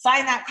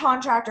sign that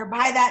contract or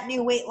buy that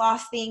new weight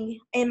loss thing,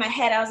 in my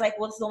head I was like,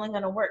 well, it's only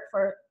going to work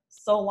for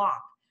so long,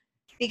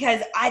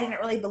 because I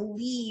didn't really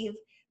believe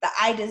that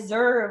I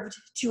deserved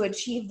to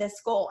achieve this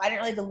goal. I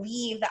didn't really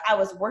believe that I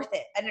was worth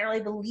it. I didn't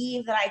really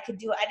believe that I could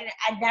do it.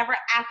 I never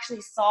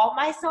actually saw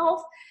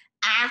myself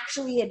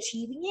actually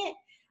achieving it.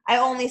 I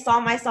only saw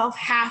myself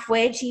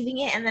halfway achieving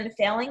it and then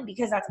failing,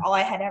 because that's all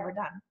I had ever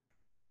done.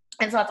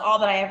 And so that's all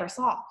that I ever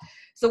saw.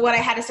 So what I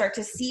had to start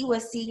to see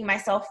was seeing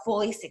myself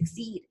fully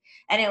succeed.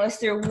 And it was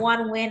through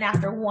one win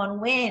after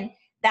one win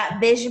that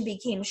vision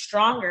became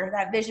stronger.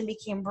 That vision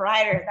became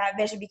brighter. That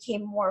vision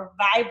became more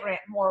vibrant,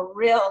 more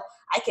real.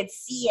 I could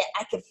see it.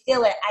 I could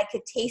feel it. I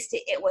could taste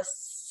it. It was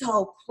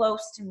so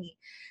close to me,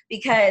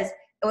 because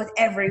with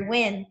every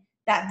win,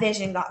 that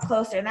vision got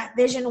closer. And that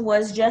vision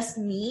was just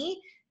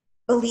me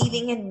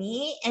believing in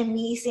me, and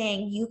me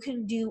saying, you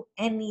can do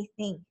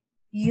anything.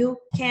 You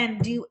can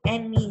do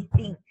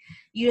anything.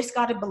 You just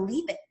got to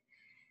believe it.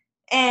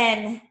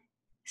 and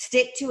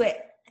stick to it.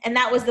 And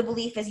that was the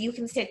belief, is you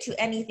can stick to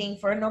anything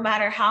for no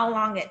matter how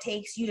long it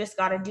takes. You just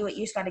got to do it.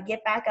 You just got to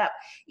get back up.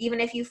 Even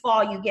if you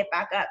fall, you get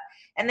back up.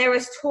 And there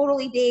was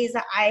totally days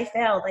that I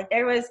failed. Like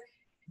there was,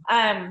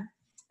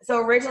 so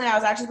originally I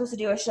was actually supposed to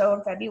do a show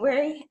in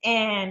February,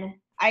 and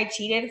I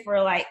cheated for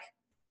like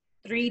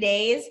 3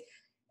 days,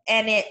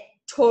 and it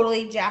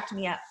totally jacked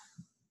me up.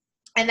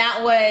 And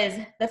that was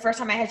the first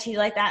time I had cheated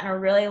like that in a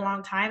really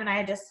long time. And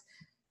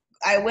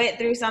I went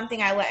through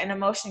something. I let an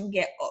emotion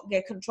get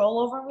control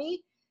over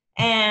me,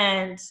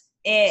 and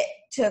it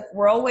took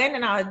whirlwind,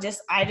 and I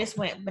just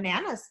went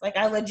bananas. Like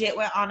I legit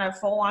went on a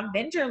full on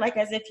binger, like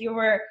as if you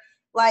were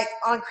like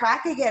on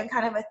crack again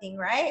kind of a thing.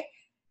 Right.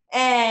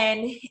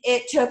 And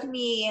it took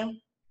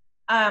me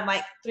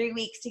like 3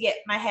 weeks to get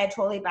my head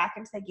totally back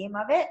into the game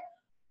of it.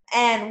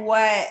 And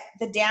what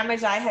the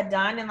damage I had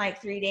done in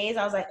like 3 days,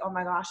 I was like, oh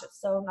my gosh, it's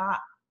so not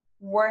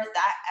worth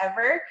that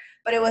ever.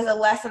 But it was a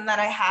lesson that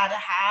I had to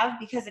have,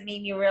 because it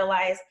made me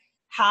realize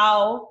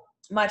how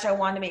much I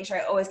wanted to make sure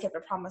I always kept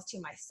a promise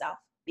to myself.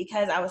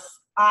 Because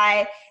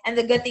and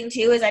the good thing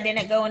too is I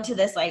didn't go into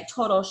this like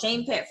total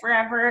shame pit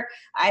forever.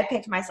 I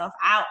picked myself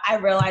out. I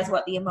realized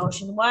what the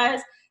emotion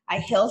was. I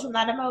healed from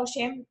that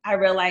emotion. I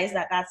realized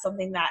that that's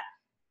something that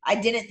I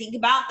didn't think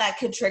about that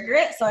could trigger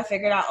it. So I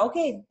figured out,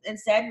 okay,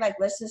 instead, like,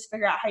 let's just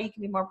figure out how you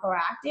can be more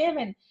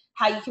proactive and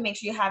how you can make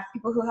sure you have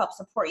people who help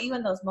support you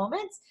in those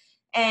moments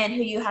and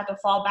who you have to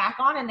fall back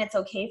on. And it's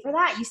okay for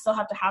that. You still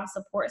have to have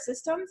support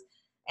systems.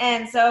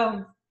 And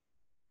so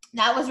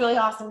that was really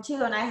awesome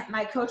too. And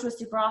my coach was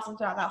super awesome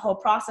throughout that whole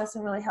process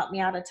and really helped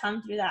me out a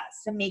ton through that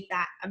to make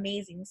that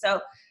amazing.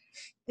 So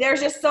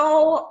there's just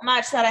so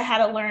much that I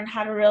had to learn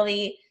how to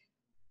really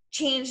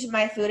change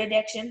my food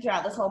addiction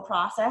throughout this whole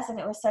process. And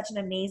it was such an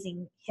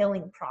amazing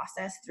healing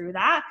process through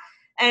that.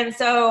 And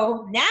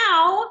so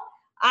now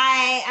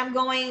I am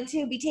going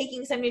to be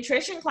taking some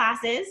nutrition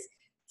classes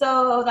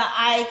so that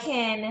I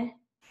can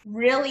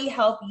really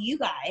help you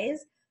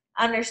guys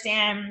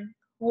understand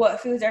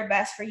what foods are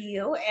best for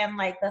you and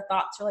like the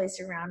thoughts really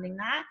surrounding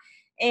that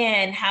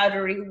and how to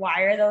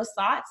rewire those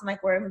thoughts and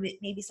like where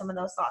maybe some of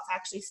those thoughts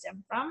actually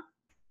stem from.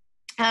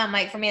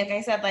 Like for me, like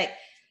I said, like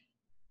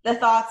the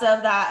thoughts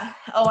of that,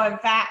 oh, I'm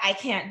fat, I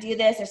can't do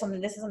this, or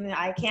something, this is something that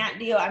I can't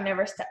do. I've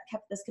never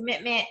kept this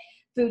commitment.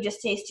 Food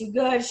just tastes too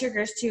good.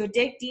 Sugar's too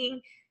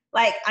addicting.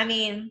 Like, I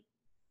mean,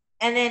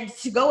 and then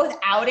to go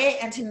without it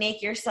and to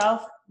make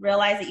yourself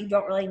realize that you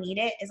don't really need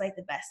it is like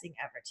the best thing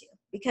ever too.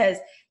 Because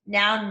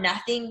now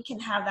nothing can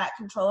have that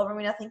control over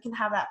me. Nothing can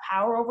have that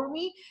power over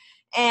me.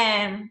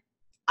 And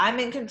I'm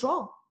in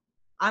control.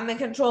 I'm in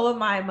control of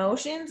my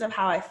emotions, of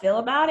how I feel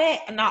about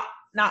it, and not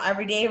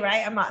every day,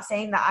 right? I'm not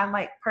saying that I'm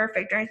like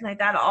perfect or anything like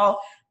that at all.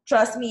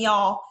 Trust me,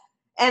 y'all.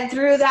 And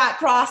through that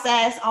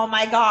process, oh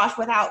my gosh,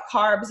 without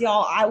carbs,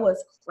 y'all, I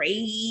was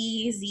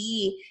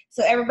crazy.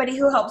 So everybody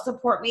who helped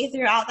support me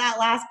throughout that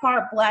last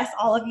part, bless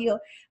all of you.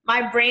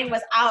 My brain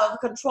was out of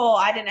control.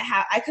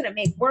 I couldn't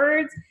make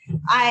words.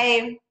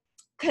 I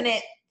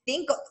couldn't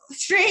think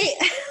straight.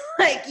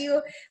 like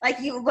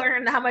you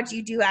learn how much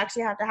you do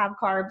actually have to have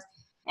carbs.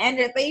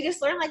 But you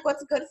just learn like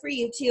what's good for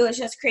you too. It's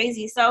just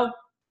crazy. So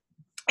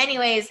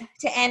anyways,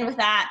 to end with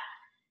that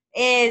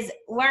is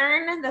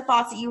learn the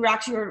thoughts that you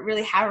actually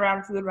really have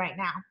around food right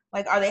now.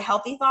 Like, are they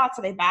healthy thoughts?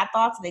 Are they bad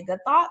thoughts? Are they good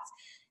thoughts?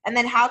 And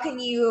then how can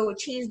you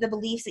change the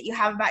beliefs that you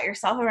have about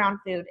yourself around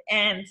food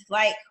and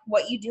like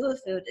what you do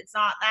with food? It's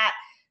not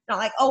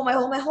like, oh,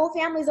 my whole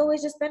family's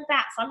always just been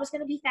fat, so I'm just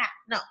going to be fat.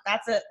 No,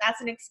 that's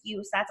an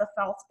excuse. That's a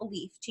false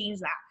belief. Change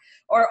that.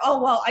 Or,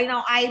 oh, well,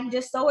 I'm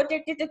just so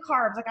addicted to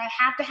carbs. Like I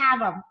have to have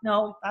them.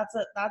 No, that's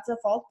a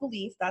false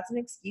belief. That's an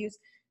excuse.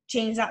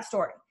 Change that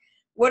story.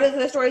 What are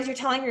the stories you're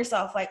telling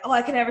yourself? Like, oh,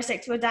 I can never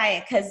stick to a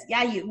diet because,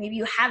 yeah, maybe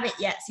you haven't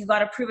yet. So you got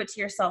to prove it to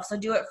yourself. So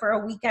do it for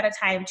a week at a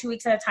time, 2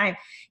 weeks at a time.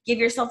 Give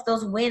yourself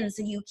those wins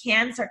so you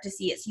can start to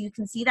see it, so you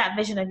can see that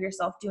vision of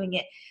yourself doing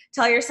it.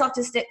 Tell yourself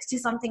to stick to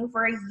something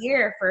for a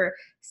year, for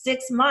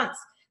 6 months,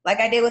 like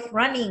I did with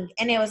running.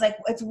 And it was like,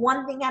 it's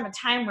one thing at a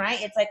time,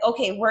 right? It's like,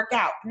 okay, work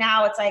out.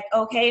 Now it's like,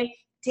 okay,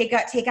 take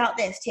out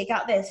this,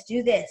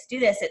 do this.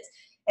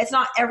 It's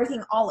not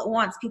everything all at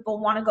once. People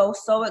want to go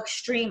so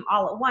extreme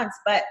all at once,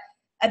 but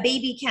a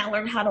baby can't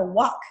learn how to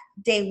walk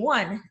day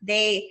one.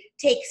 They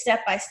take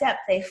step by step.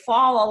 They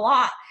fall a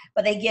lot,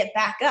 but they get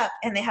back up,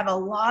 and they have a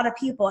lot of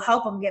people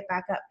help them get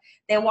back up.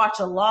 They watch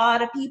a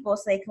lot of people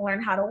so they can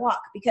learn how to walk,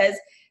 because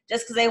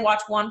just because they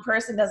watch one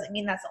person doesn't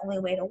mean that's the only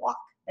way to walk.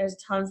 There's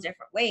tons of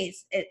different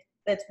ways.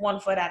 It's 1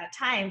 foot at a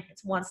time.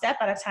 It's one step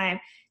at a time.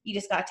 You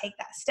just got to take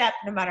that step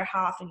no matter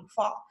how often you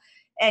fall.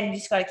 And you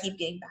just got to keep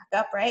getting back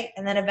up, right?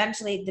 And then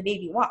eventually the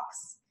baby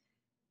walks.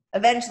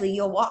 Eventually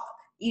you'll walk.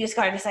 You just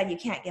got to decide you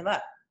can't give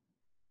up.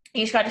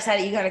 You just got to decide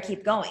that you got to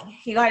keep going.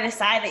 You got to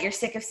decide that you're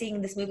sick of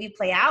seeing this movie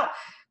play out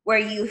where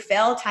you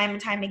fail time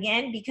and time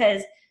again,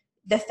 because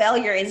the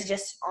failure is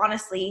just,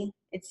 honestly,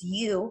 it's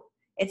you.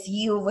 It's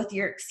you with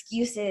your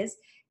excuses,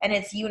 and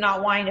it's you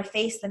not wanting to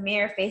face the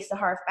mirror, face the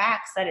hard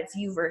facts that it's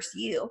you versus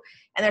you.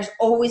 And there's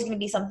always going to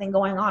be something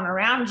going on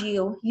around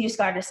you. You just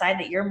got to decide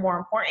that you're more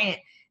important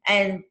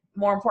and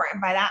more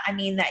important by that, I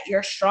mean that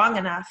you're strong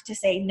enough to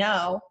say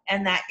no,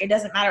 and that it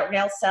doesn't matter what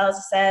else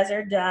says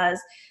or does,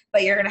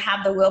 but you're going to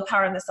have the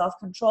willpower and the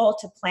self-control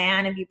to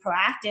plan and be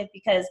proactive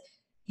because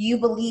you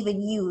believe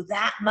in you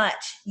that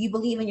much. You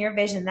believe in your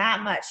vision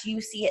that much. You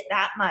see it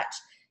that much.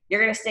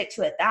 You're going to stick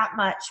to it that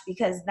much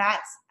because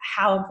that's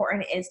how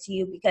important it is to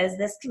you, because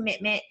this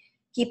commitment,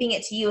 keeping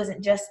it to you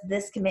isn't just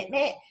this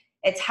commitment.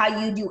 It's how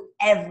you do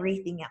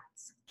everything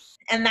else.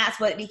 And that's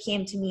what it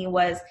became to me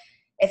was,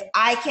 if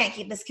I can't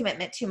keep this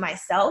commitment to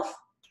myself,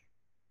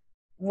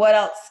 what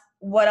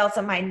else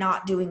am I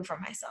not doing for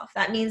myself?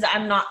 That means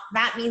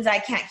I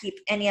can't keep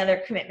any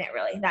other commitment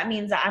really. That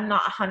means that I'm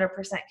not 100%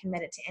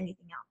 committed to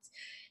anything else.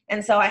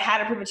 And so I had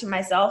to prove it to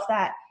myself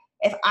that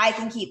if I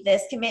can keep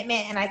this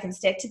commitment and I can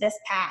stick to this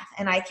path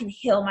and I can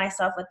heal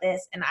myself with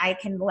this and I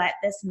can let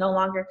this no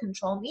longer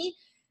control me,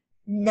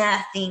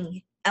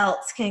 nothing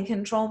else can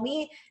control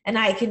me and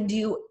I can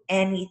do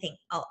anything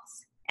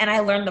else. And I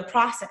learned the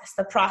process.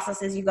 The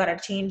process is you got to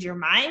change your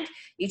mind.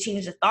 You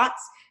change the thoughts.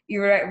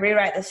 You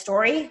rewrite the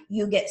story.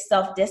 You get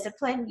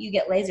self-discipline. You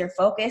get laser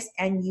focused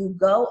and you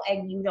go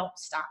and you don't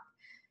stop.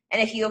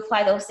 And if you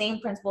apply those same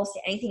principles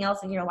to anything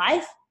else in your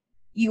life,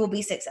 you will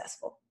be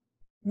successful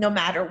no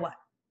matter what.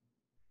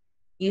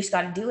 You just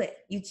got to do it.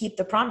 You keep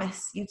the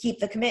promise. You keep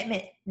the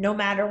commitment no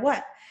matter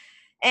what.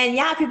 And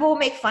yeah, people will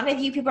make fun of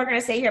you. People are going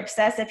to say you're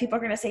obsessive. People are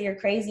going to say you're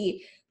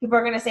crazy. People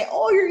are going to say,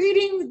 oh, you're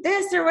eating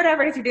this or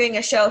whatever. If you're doing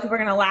a show, people are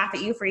going to laugh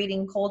at you for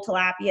eating cold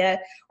tilapia,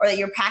 or that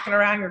you're packing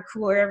around your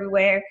cooler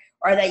everywhere,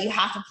 or that you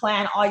have to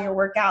plan all your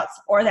workouts,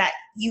 or that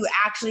you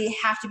actually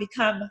have to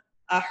become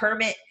a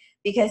hermit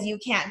because you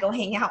can't go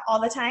hang out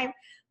all the time.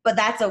 But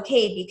that's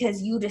okay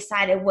because you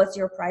decided what's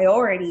your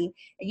priority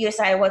and you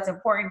decided what's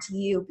important to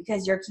you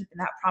because you're keeping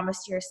that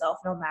promise to yourself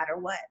no matter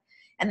what.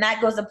 And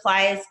that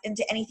applies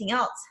into anything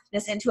else,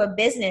 just into a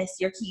business.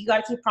 You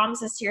got to keep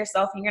promises to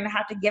yourself, and you're going to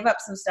have to give up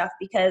some stuff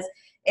because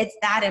it's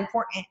that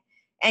important.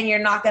 And you're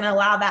not going to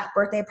allow that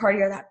birthday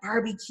party or that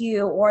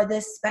barbecue or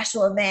this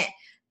special event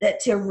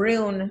to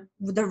ruin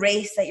the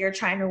race that you're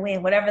trying to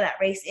win, whatever that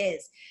race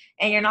is.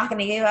 And you're not going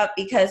to give up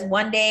because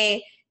one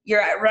day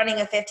you're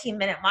running a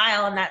 15-minute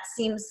mile and that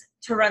seems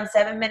to run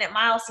 7-minute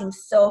miles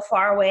seems so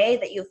far away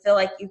that you feel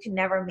like you can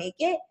never make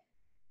it.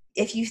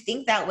 If you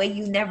think that way,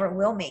 you never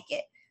will make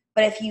it.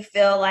 But if you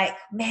feel like,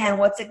 man,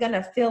 what's it going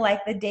to feel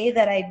like the day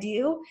that I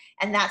do?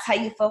 And that's how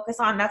you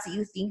focus on, that's what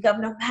you think of,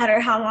 no matter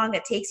how long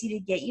it takes you to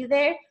get you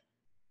there.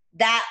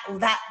 That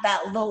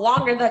the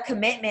longer the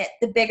commitment,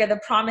 the bigger the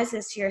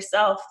promises to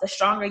yourself, the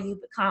stronger you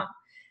become.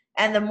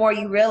 And the more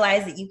you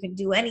realize that you can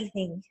do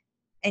anything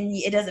and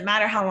it doesn't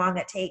matter how long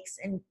it takes.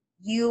 And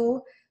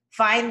you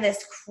find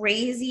this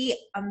crazy,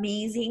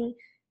 amazing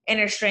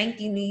inner strength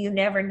you knew you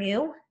never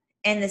knew,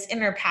 and this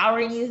inner power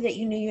in you that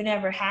you knew you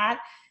never had.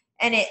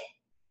 And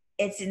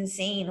it's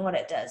insane what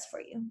it does for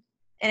you.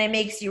 And it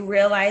makes you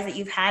realize that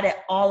you've had it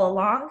all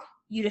along.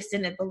 You just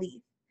didn't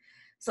believe.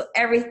 So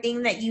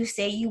everything that you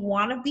say you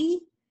want to be,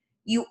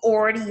 you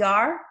already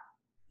are.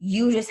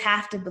 You just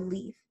have to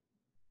believe.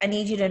 I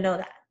need you to know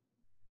that.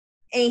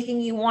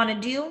 Anything you want to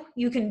do,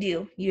 you can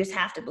do. You just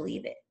have to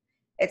believe it.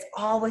 It's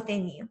all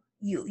within you.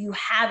 You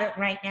have it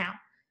right now.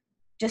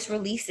 Just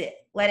release it.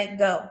 Let it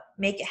go.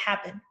 Make it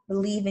happen.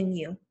 Believe in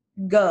you.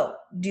 Go.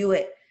 Do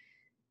it.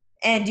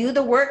 And do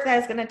the work that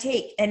it's going to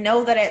take, and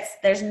know that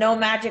there's no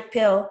magic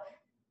pill.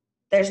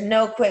 There's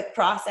no quick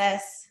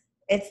process.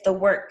 It's the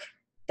work.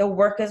 The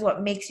work is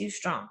what makes you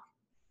strong.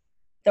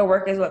 The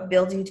work is what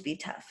builds you to be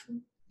tough.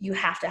 You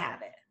have to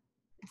have it.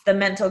 It's the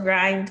mental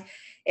grind.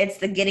 It's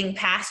the getting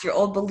past your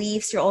old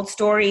beliefs, your old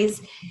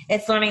stories.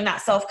 It's learning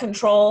that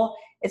self-control.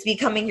 It's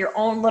becoming your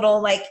own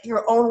little,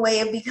 your own way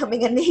of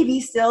becoming a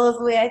Navy SEAL is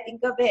the way I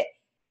think of it.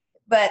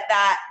 But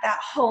that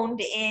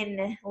honed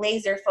in,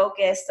 laser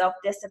focus,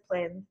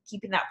 self-discipline,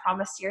 keeping that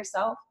promise to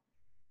yourself,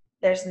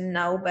 there's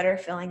no better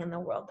feeling in the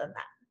world than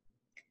that.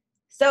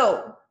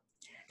 So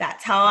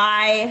that's how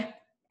I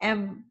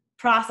am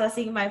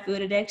processing my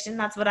food addiction.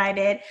 That's what I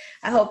did.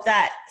 I hope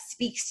that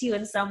speaks to you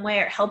in some way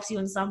or helps you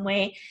in some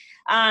way.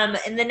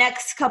 In the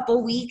next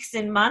couple weeks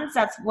and months,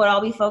 that's what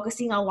I'll be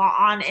focusing a lot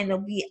on, and it'll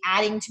be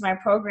adding to my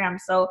program.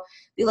 So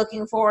be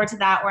looking forward to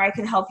that, where I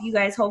can help you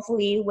guys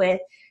hopefully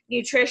with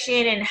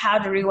nutrition and how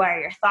to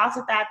rewire your thoughts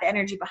with that, the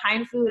energy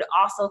behind food,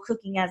 also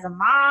cooking as a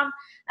mom,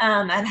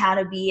 and how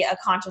to be a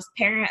conscious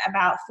parent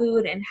about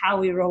food and how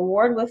we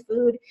reward with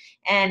food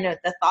and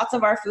the thoughts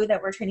of our food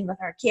that we're training with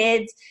our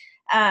kids,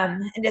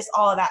 and just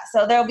all of that.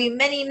 So there'll be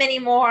many, many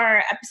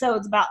more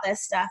episodes about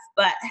this stuff,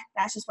 but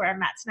that's just where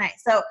I'm at tonight.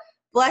 So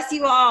bless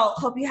you all.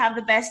 Hope you have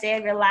the best day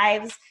of your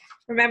lives.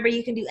 Remember,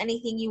 you can do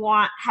anything you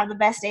want. Have the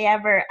best day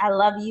ever. I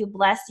love you.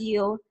 Bless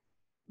you.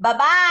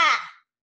 Bye-bye.